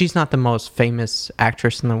 like, she's not the most famous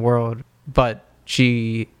actress in the world, but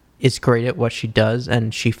she is great at what she does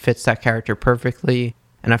and she fits that character perfectly.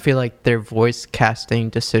 And I feel like their voice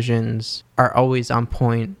casting decisions are always on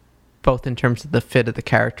point, both in terms of the fit of the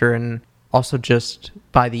character and also just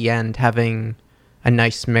by the end having a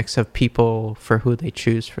nice mix of people for who they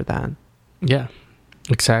choose for that. Yeah,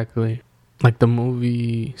 exactly. Like the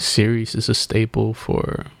movie series is a staple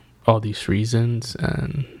for all these reasons,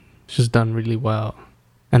 and it's just done really well.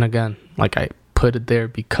 And again, like I put it there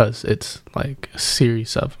because it's like a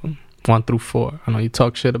series of them, 1 through 4. I know you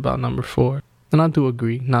talk shit about number 4, and I do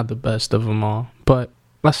agree, not the best of them all, but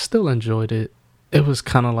I still enjoyed it. It was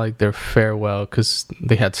kind of like their farewell, because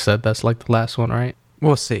they had said that's like the last one, right?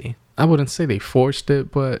 We'll see. I wouldn't say they forced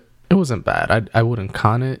it, but it wasn't bad. I wouldn't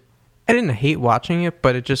con it. I didn't hate watching it,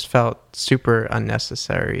 but it just felt super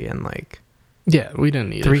unnecessary, and like, yeah, we didn't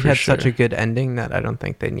need 3 it for had sure. such a good ending that I don't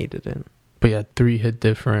think they needed it. But yeah, 3 hit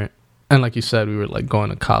different. And like you said, we were like going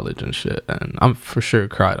to college and shit, and I'm for sure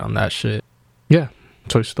cried on that shit. Yeah,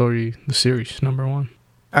 Toy Story, the series, number 1.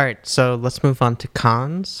 All right, so let's move on to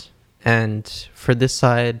cons. And for this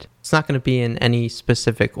side, it's not going to be in any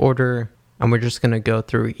specific order, and we're just going to go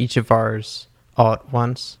through each of ours all at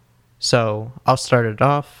once. So I'll start it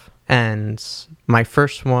off, and my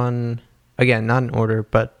first one, again, not in order,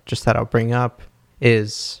 but just that I'll bring up,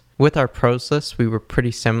 is with our pros list, we were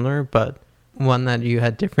pretty similar, but one that you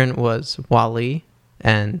had different was WALL-E,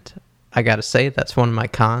 and I gotta say, that's one of my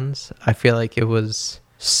cons. I feel like it was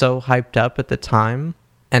so hyped up at the time,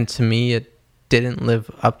 and to me, it didn't live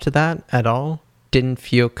up to that at all. Didn't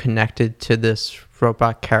feel connected to this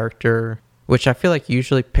robot character, which I feel like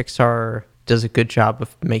usually Pixar does a good job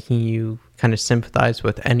of making you kind of sympathize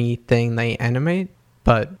with anything they animate,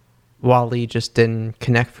 but WALL-E just didn't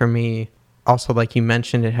connect for me. Also, like you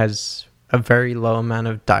mentioned, it has a very low amount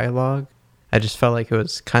of dialogue. I just felt like it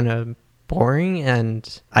was kind of boring,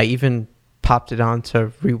 and I even popped it on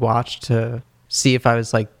to rewatch to see if I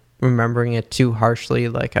was like remembering it too harshly,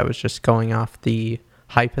 like I was just going off the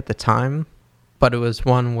hype at the time. But it was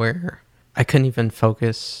one where I couldn't even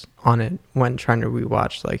focus on it when trying to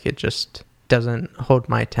rewatch. Like, it just doesn't hold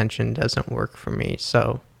my attention, doesn't work for me.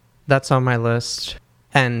 So that's on my list.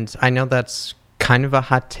 And I know that's kind of a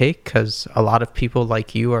hot take because a lot of people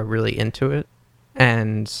like you are really into it.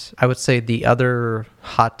 And I would say the other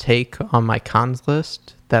hot take on my cons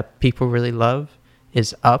list that people really love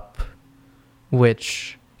is Up,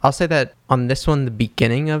 which I'll say that on this one, the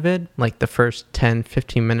beginning of it, like the first 10,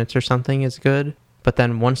 15 minutes or something is good. But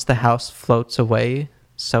then once the house floats away,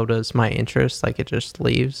 so does my interest. Like, it just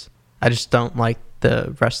leaves. I just don't like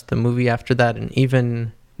the rest of the movie after that. And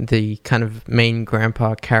even the kind of main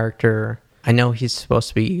grandpa character, I know he's supposed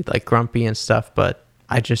to be like grumpy and stuff, but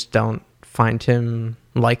I just don't find him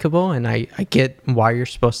likable. And I get why you're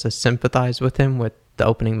supposed to sympathize with him with the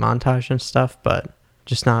opening montage and stuff, but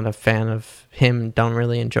just not a fan of him. Don't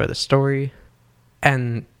really enjoy the story.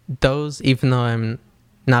 And those, even though I'm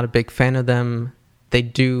not a big fan of them, they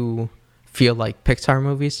do feel like Pixar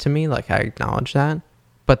movies to me. Like, I acknowledge that.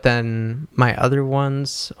 But then my other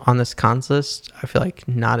ones on this cons list, I feel like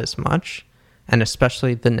not as much. And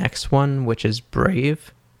especially the next one, which is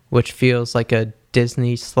Brave, which feels like a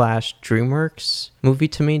Disney / DreamWorks movie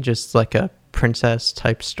to me, just like a princess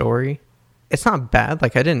type story. It's not bad.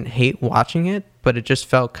 Like, I didn't hate watching it, but it just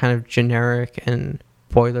felt kind of generic and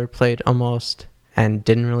boilerplate almost, and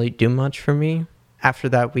didn't really do much for me. After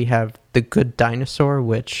that, we have The Good Dinosaur,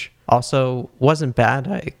 which also wasn't bad.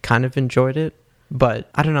 I kind of enjoyed it, but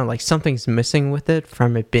I don't know, like something's missing with it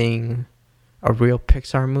from it being a real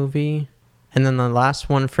Pixar movie. And then the last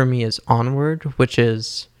one for me is Onward, which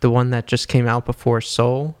is the one that just came out before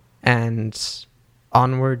Soul. And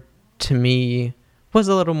Onward, to me, was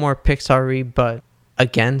a little more Pixar-y, but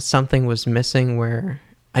again, something was missing where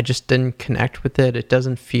I just didn't connect with it. It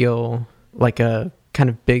doesn't feel like a kind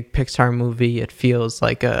of big Pixar movie. It feels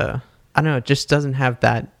like I don't know, it just doesn't have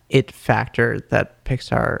that it factor that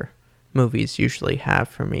Pixar movies usually have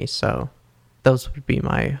for me. So those would be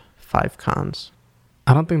my 5 cons.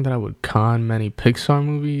 I don't think that I would con many Pixar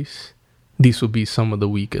movies. These would be some of the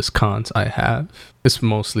weakest cons I have. It's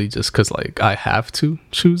mostly just because, like, I have to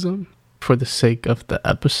choose them for the sake of the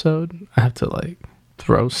episode. I have to, like,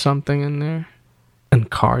 throw something in there. And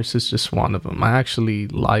Cars is just one of them. I actually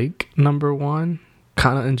like number 1.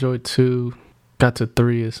 Kind of enjoyed 2. Got to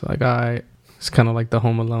 3. It's like, all right. It's kind of like the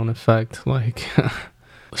Home Alone effect. Like,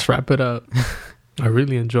 let's wrap it up. I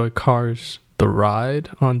really enjoy Cars, the ride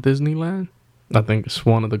on Disneyland. I think it's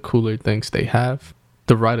one of the cooler things they have.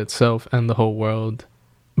 The ride itself and the whole world.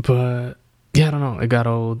 But yeah, I don't know. It got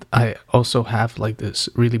old. I also have like this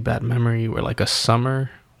really bad memory where like a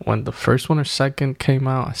summer when the first one or second came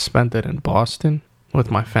out, I spent it in Boston with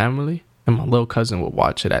my family, and my little cousin would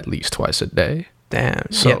watch it at least twice a day. Damn.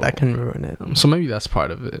 So, yeah, that can ruin it. So maybe that's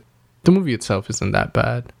part of it. The movie itself isn't that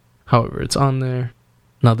bad. However, it's on there.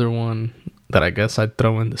 Another one that I guess I'd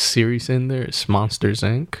throw in the series in there is Monsters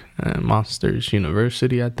Inc. and Monsters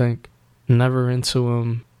University, I think. Never into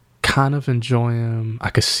them. Kind of enjoy them. I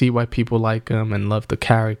could see why people like them and love the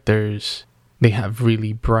characters. They have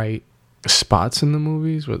really bright spots in the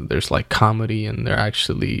movies where there's like comedy and they're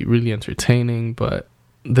actually really entertaining, but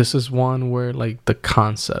this is one where like the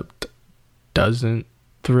concept doesn't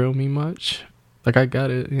thrill me much. Like, I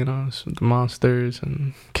get it, you know, it's the monsters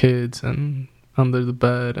and kids and under the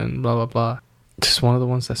bed and blah blah blah. Just one of the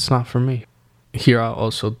ones that's not for me. Here I'll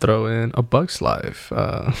also throw in A Bug's Life.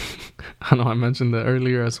 I know I mentioned it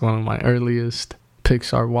earlier as one of my earliest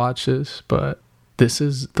Pixar watches, but this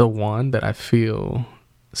is the one that I feel,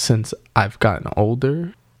 since I've gotten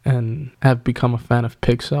older and have become a fan of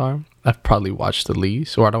Pixar, I've probably watched the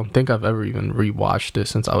least, or I don't think I've ever even rewatched it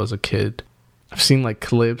since I was a kid. I've seen like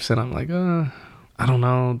clips and I'm like, I don't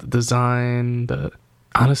know, the design,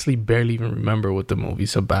 honestly barely even remember what the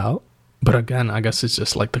movie's about. But again, I guess it's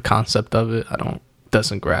just like the concept of it.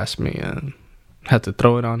 Doesn't grasp me, and had to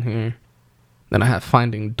throw it on here. Then I have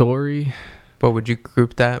Finding Dory. But would you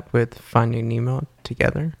group that with Finding Nemo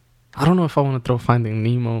together? I don't know if I want to throw Finding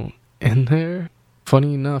Nemo in there.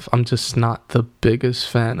 Funny enough, I'm just not the biggest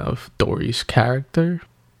fan of Dory's character.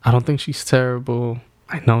 I don't think she's terrible.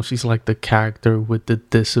 I know she's like the character with the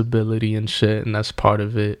disability and shit, and that's part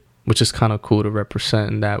of it, which is kind of cool to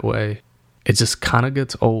represent in that way. It just kind of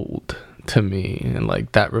gets old to me, and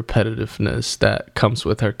like that repetitiveness that comes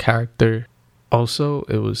with her character. Also,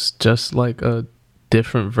 it was just like a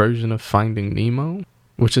different version of Finding Nemo,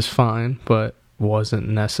 which is fine, but wasn't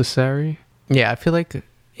necessary. Yeah, I feel like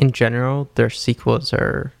in general, their sequels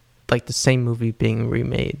are like the same movie being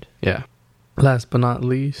remade. Yeah. Last but not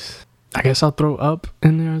least, I guess I'll throw Up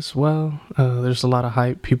in there as well. There's a lot of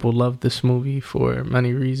hype. People love this movie for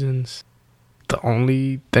many reasons. The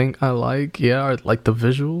only thing I like, are like the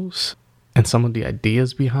visuals and some of the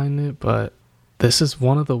ideas behind it, but this is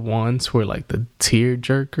one of the ones where like the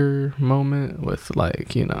tear-jerker moment with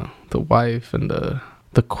like, you know, the wife and the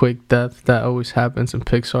quick death that always happens in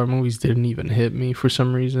Pixar movies didn't even hit me for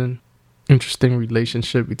some reason. Interesting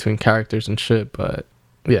relationship between characters and shit, but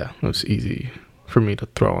yeah, it was easy for me to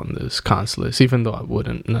throw on this cons list, even though I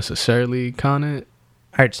wouldn't necessarily con it.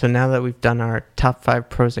 Alright, so now that we've done our top 5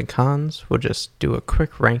 pros and cons, we'll just do a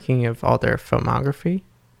quick ranking of all their filmography.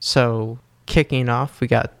 So, kicking off, we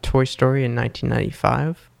got Toy Story in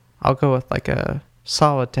 1995. I'll go with like a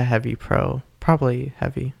solid to heavy pro, probably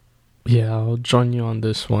heavy. Yeah, I'll join you on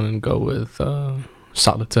this one and go with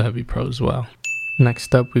solid to heavy pro as well.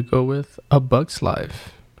 Next up, we go with A Bug's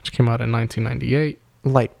Life, which came out in 1998.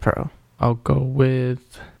 Light pro. I'll go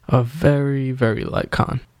with a very, very light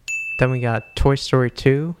con. Then we got Toy Story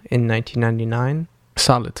 2 in 1999.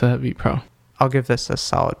 Solid to heavy pro. I'll give this a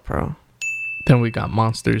solid pro. Then we got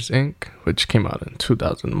Monsters Inc., which came out in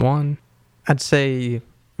 2001. I'd say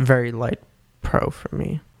very light pro for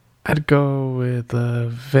me. I'd go with a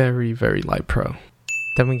very, very light pro.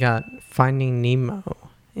 Then we got Finding Nemo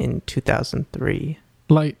in 2003.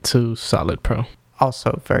 Light to solid pro.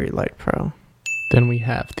 Also very light pro. Then we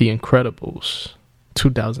have The Incredibles,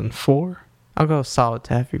 2004. I'll go solid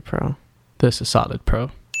to heavy pro. This is solid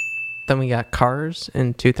pro. Then we got Cars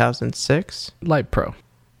in 2006. Light pro.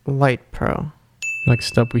 Light pro.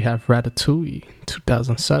 Next up we have Ratatouille,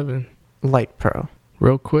 2007. Light pro.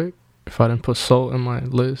 Real quick, if I didn't put Soul in my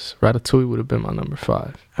list, Ratatouille would have been my number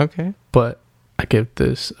 5. Okay. But I give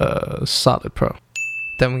this a solid pro.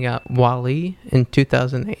 Then we got WALL-E in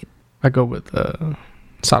 2008. I go with a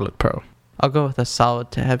solid pro. I'll go with a solid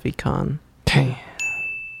to heavy con. Damn.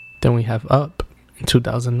 Then we have Up in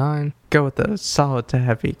 2009. Go with a solid to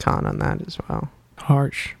heavy con on that as well.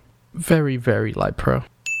 Harsh. Very, very light pro.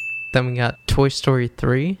 Then we got Toy Story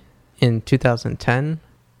 3 in 2010.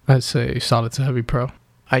 I'd say solid to heavy pro.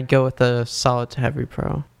 I'd go with a solid to heavy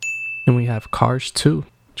pro. Then we have Cars 2,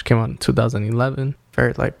 which came out in 2011.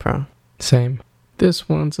 Very light pro. Same. This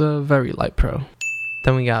one's a very light pro.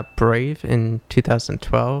 Then we got Brave in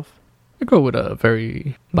 2012. I go with a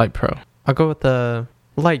very light pro. I'll go with the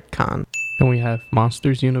light con. Then we have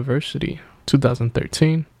Monsters University,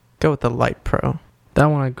 2013. Go with the light pro. That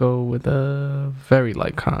one I go with a very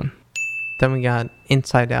light con. Then we got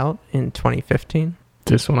Inside Out in 2015.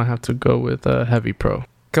 This one I have to go with a heavy pro.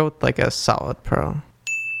 Go with like a solid pro.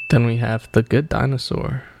 Then we have The Good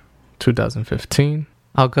Dinosaur, 2015.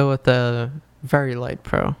 I'll go with the very light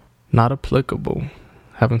pro. Not applicable.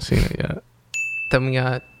 Haven't seen it yet. Then we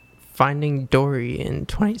got Finding Dory in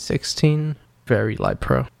 2016. Very light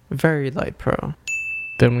pro. Very light pro.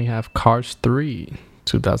 Then we have Cars 3,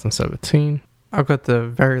 2017. I'll go with the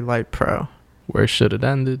very light pro. Where Should It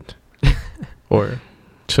Ended? Or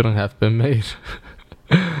Shouldn't Have Been Made.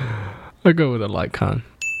 I go with a light con.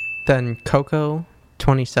 Then Coco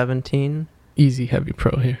 2017. Easy heavy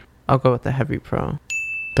pro here. I'll go with the heavy pro.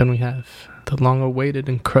 Then we have the long-awaited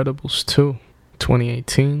Incredibles 2,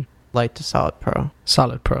 2018. Light to solid pro.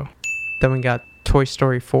 Solid pro. Then we got Toy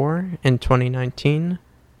Story 4 in 2019.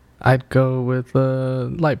 I'd go with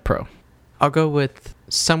light pro. I'll go with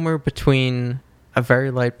somewhere between a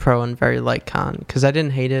very light pro and very light con. Because I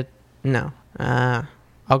didn't hate it. No.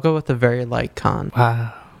 I'll go with a very light con.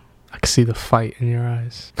 Wow. I can see the fight in your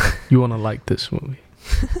eyes. You want to like this movie.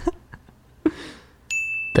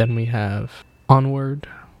 Then we have Onward,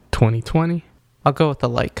 2020. I'll go with the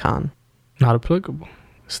light con. Not applicable.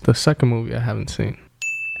 It's the second movie I haven't seen.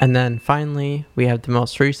 And then finally, we have the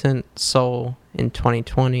most recent, Soul, in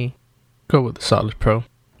 2020. Go with the solid pro,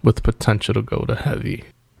 with potential to go to heavy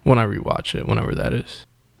when I rewatch it, whenever that is.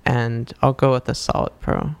 And I'll go with the solid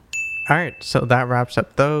pro. Alright, so that wraps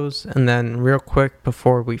up those. And then real quick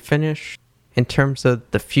before we finish, in terms of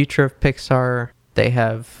the future of Pixar, they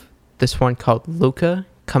have this one called Luca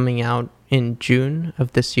coming out in June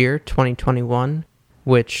of this year, 2021,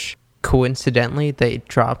 which coincidentally they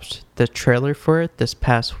dropped the trailer for it this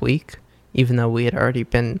past week, even though we had already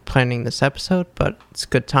been planning this episode, but it's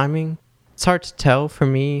good timing. It's hard to tell for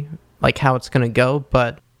me like how it's going to go,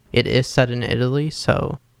 but it is set in Italy,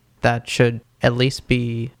 so that should at least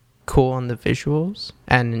be cool on the visuals.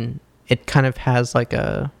 And it kind of has like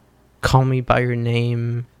a Call Me By Your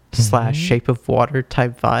Name / Shape of Water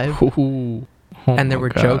type vibe. Ooh. And there were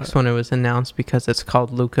jokes when it was announced because it's called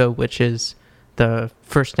Luca, which is the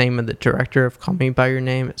first name of the director of Call Me By Your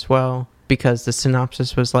Name as well, because the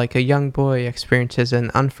synopsis was like a young boy experiences an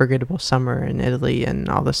unforgettable summer in Italy and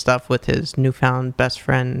all the stuff with his newfound best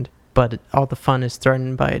friend, but all the fun is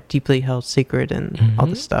threatened by a deeply held secret and all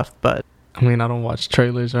the stuff. But I mean, I don't watch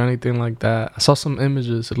trailers or anything like that. I saw some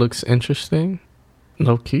images. It looks interesting.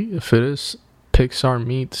 Low key, if it is Pixar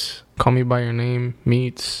meets Call Me By Your Name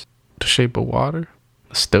meets The Shape of Water,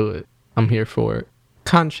 let's do it. I'm here for it.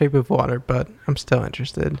 con Shape of Water, but I'm still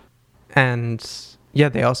interested. And yeah,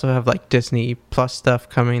 they also have like Disney Plus stuff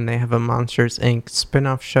coming. They have a Monsters Inc.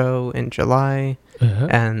 spin-off show in July,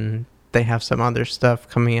 and they have some other stuff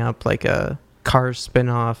coming up like a Cars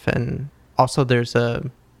spin-off, and also there's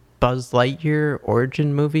a Buzz Lightyear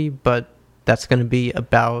origin movie, but that's going to be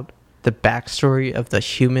about the backstory of the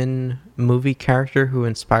human movie character who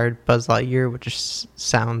inspired Buzz Lightyear, which just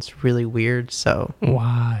sounds really weird. So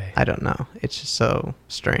why? I don't know. It's just so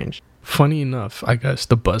strange. Funny enough, I guess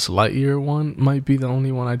the Buzz Lightyear one might be the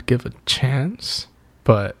only one I'd give a chance,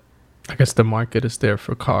 but I guess the market is there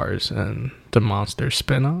for Cars and the Monsters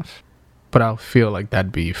spinoff. But I'll feel like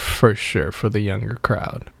that'd be for sure for the younger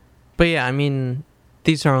crowd. But yeah, I mean,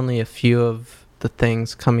 these are only a few of the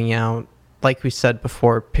things coming out. Like we said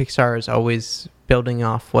before, Pixar is always building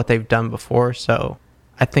off what they've done before, so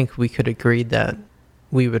I think we could agree that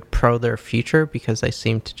we would pro their future because they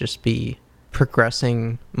seem to just be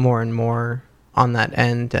progressing more and more on that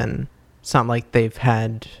end, and it's not like they've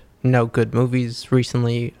had no good movies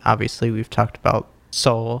recently. Obviously, we've talked about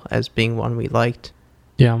Soul as being one we liked.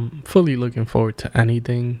 Yeah, I'm fully looking forward to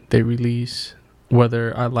anything they release.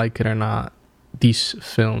 Whether I like it or not, these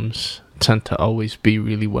films tend to always be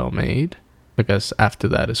really well made. I guess after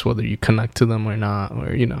that is whether you connect to them or not,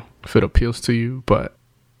 or, you know, if it appeals to you. But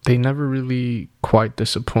they never really quite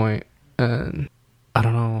disappoint. And I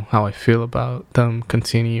don't know how I feel about them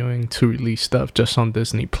continuing to release stuff just on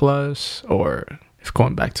Disney Plus, or if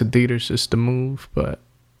going back to theaters is the move. But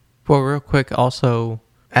well, real quick, also,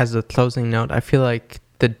 as a closing note, I feel like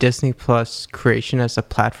the Disney Plus creation as a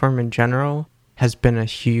platform in general has been a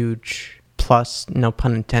huge plus, no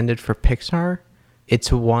pun intended, for Pixar.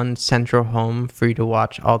 It's one central home for you to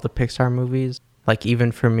watch all the Pixar movies. Like,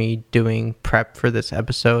 even for me doing prep for this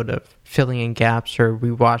episode of filling in gaps or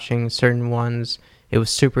rewatching certain ones, it was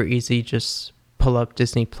super easy. Just pull up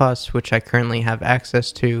Disney Plus, which I currently have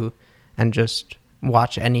access to, and just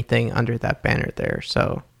watch anything under that banner there.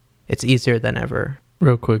 So it's easier than ever.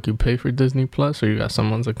 Real quick, you pay for Disney Plus or you got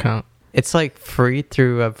someone's account? It's like free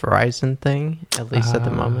through a Verizon thing, at least at the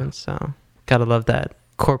moment. So gotta love that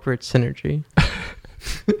corporate synergy.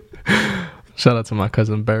 Shout out to my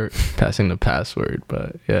cousin Bert passing the password,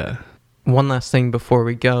 but yeah. One last thing before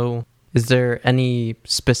we go. Is there any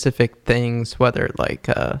specific things, whether like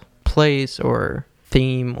a place or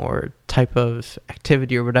theme or type of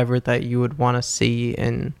activity or whatever, that you would want to see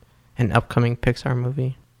in an upcoming Pixar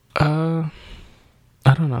movie?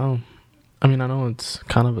 I don't know. I mean, I know it's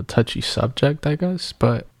kind of a touchy subject, I guess,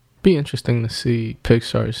 but be interesting to see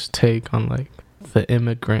Pixar's take on like the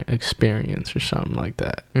immigrant experience or something like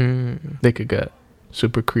that. They could get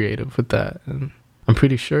super creative with that, and I'm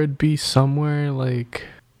pretty sure it'd be somewhere like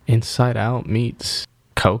Inside Out meets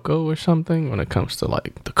Coco or something when it comes to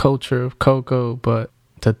like the culture of Coco, but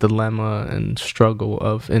the dilemma and struggle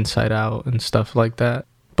of Inside Out and stuff like that.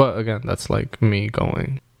 But again, that's like me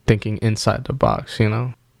thinking inside the box, you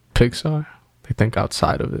know? Pixar, they think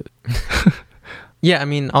outside of it. Yeah, I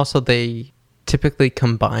mean, also they typically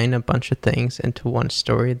combine a bunch of things into one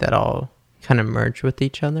story that all kind of merge with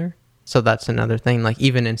each other. So that's another thing, like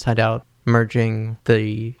even Inside Out merging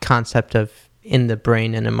the concept of in the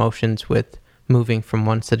brain and emotions with moving from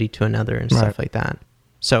one city to another and stuff like that.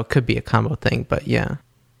 So it could be a combo thing, but yeah.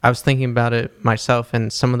 I was thinking about it myself,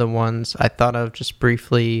 and some of the ones I thought of just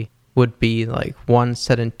briefly would be like one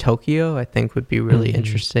set in Tokyo. I think would be really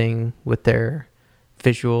interesting with their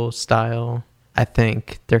visual style. I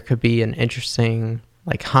think there could be an interesting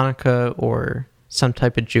like Hanukkah or some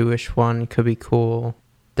type of Jewish one could be cool.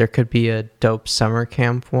 There could be a dope summer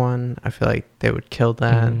camp one. I feel like they would kill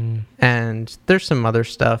that. And there's some other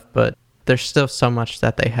stuff, but there's still so much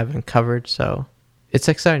that they haven't covered. So it's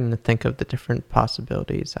exciting to think of the different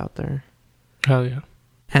possibilities out there. Hell yeah.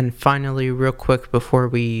 And finally, real quick, before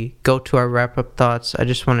we go to our wrap-up thoughts, I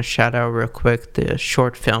just want to shout out real quick the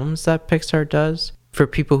short films that Pixar does. For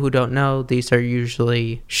people who don't know, these are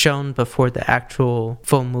usually shown before the actual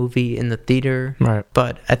full movie in the theater. Right.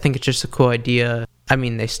 But I think it's just a cool idea. I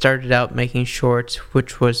mean, they started out making shorts,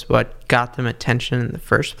 which was what got them attention in the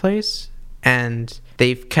first place. And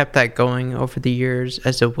they've kept that going over the years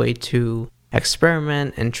as a way to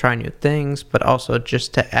experiment and try new things, but also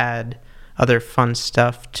just to add other fun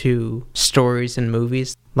stuff to stories and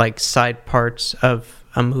movies, like side parts of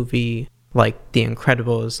a movie, like The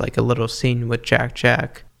Incredibles, like a little scene with Jack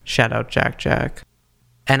Jack. Shout out Jack Jack.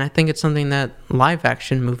 And I think it's something that live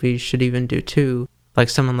action movies should even do too. Like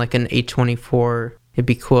someone like an A24, it'd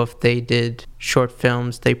be cool if they did short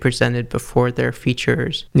films they presented before their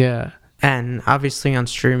features. Yeah. And obviously on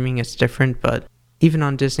streaming it's different, but even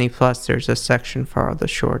on Disney Plus there's a section for all the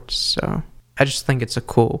shorts. So I just think it's a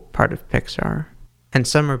cool part of Pixar. And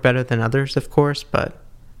some are better than others, of course, but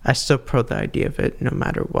I still pro the idea of it no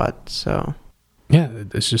matter what. So yeah,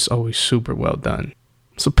 it's just always super well done.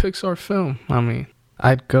 It's a Pixar film. I mean,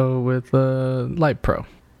 I'd go with Light Pro.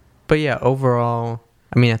 But yeah, overall,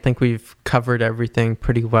 I mean, I think we've covered everything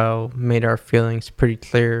pretty well, made our feelings pretty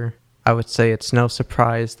clear. I would say it's no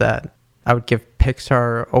surprise that I would give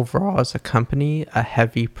Pixar overall as a company a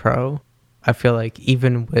heavy pro. I feel like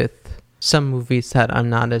even with some movies that I'm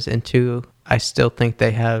not as into, I still think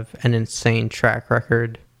they have an insane track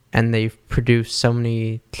record, and they've produced so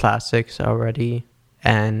many classics already,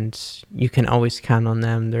 and you can always count on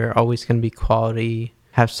them. They're always going to be quality,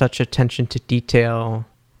 have such attention to detail.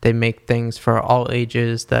 They make things for all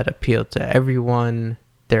ages that appeal to everyone.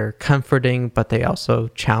 They're comforting, but they also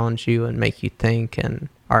challenge you and make you think and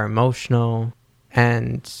are emotional.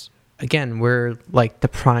 And again, we're like the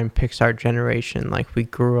prime Pixar generation. Like we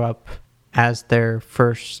grew up as their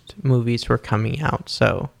first movies were coming out.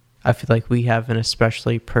 So I feel like we have an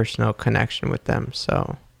especially personal connection with them.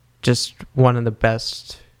 So just one of the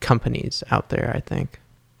best companies out there, I think.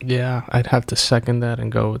 Yeah, I'd have to second that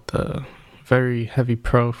and go with the very heavy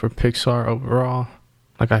pro for Pixar overall.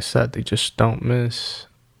 Like I said, they just don't miss.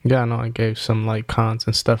 Yeah, I know I gave some like cons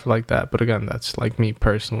and stuff like that, but again, that's like me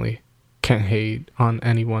personally. Can't hate on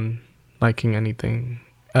anyone liking anything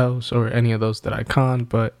else or any of those that I con,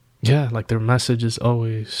 but yeah, like their message is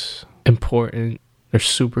always important. They're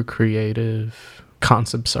super creative.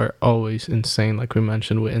 Concepts are always insane, like we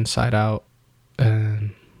mentioned with Inside Out.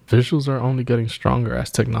 And visuals are only getting stronger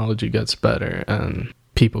as technology gets better and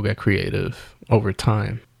people get creative over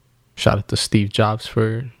time. Shout out to Steve Jobs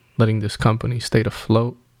for letting this company stay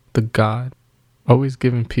afloat. The God. Always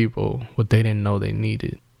giving people what they didn't know they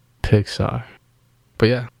needed. Pixar. But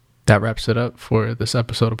yeah, that wraps it up for this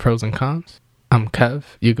episode of Pros and Cons. I'm Kev.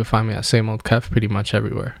 You can find me at Same Old Kev pretty much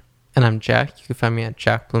everywhere. And I'm Jack. You can find me at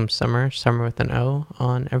Jack Bloom Summer, Summer with an O,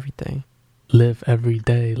 on everything. Live every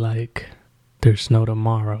day like there's no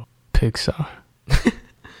tomorrow. Pixar.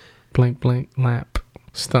 Blink, blink, lamp.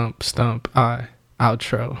 Stump, stump, eye.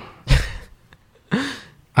 Outro.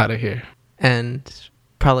 Out of here. And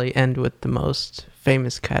probably end with the most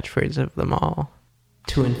famous catchphrase of them all.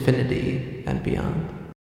 To infinity and beyond.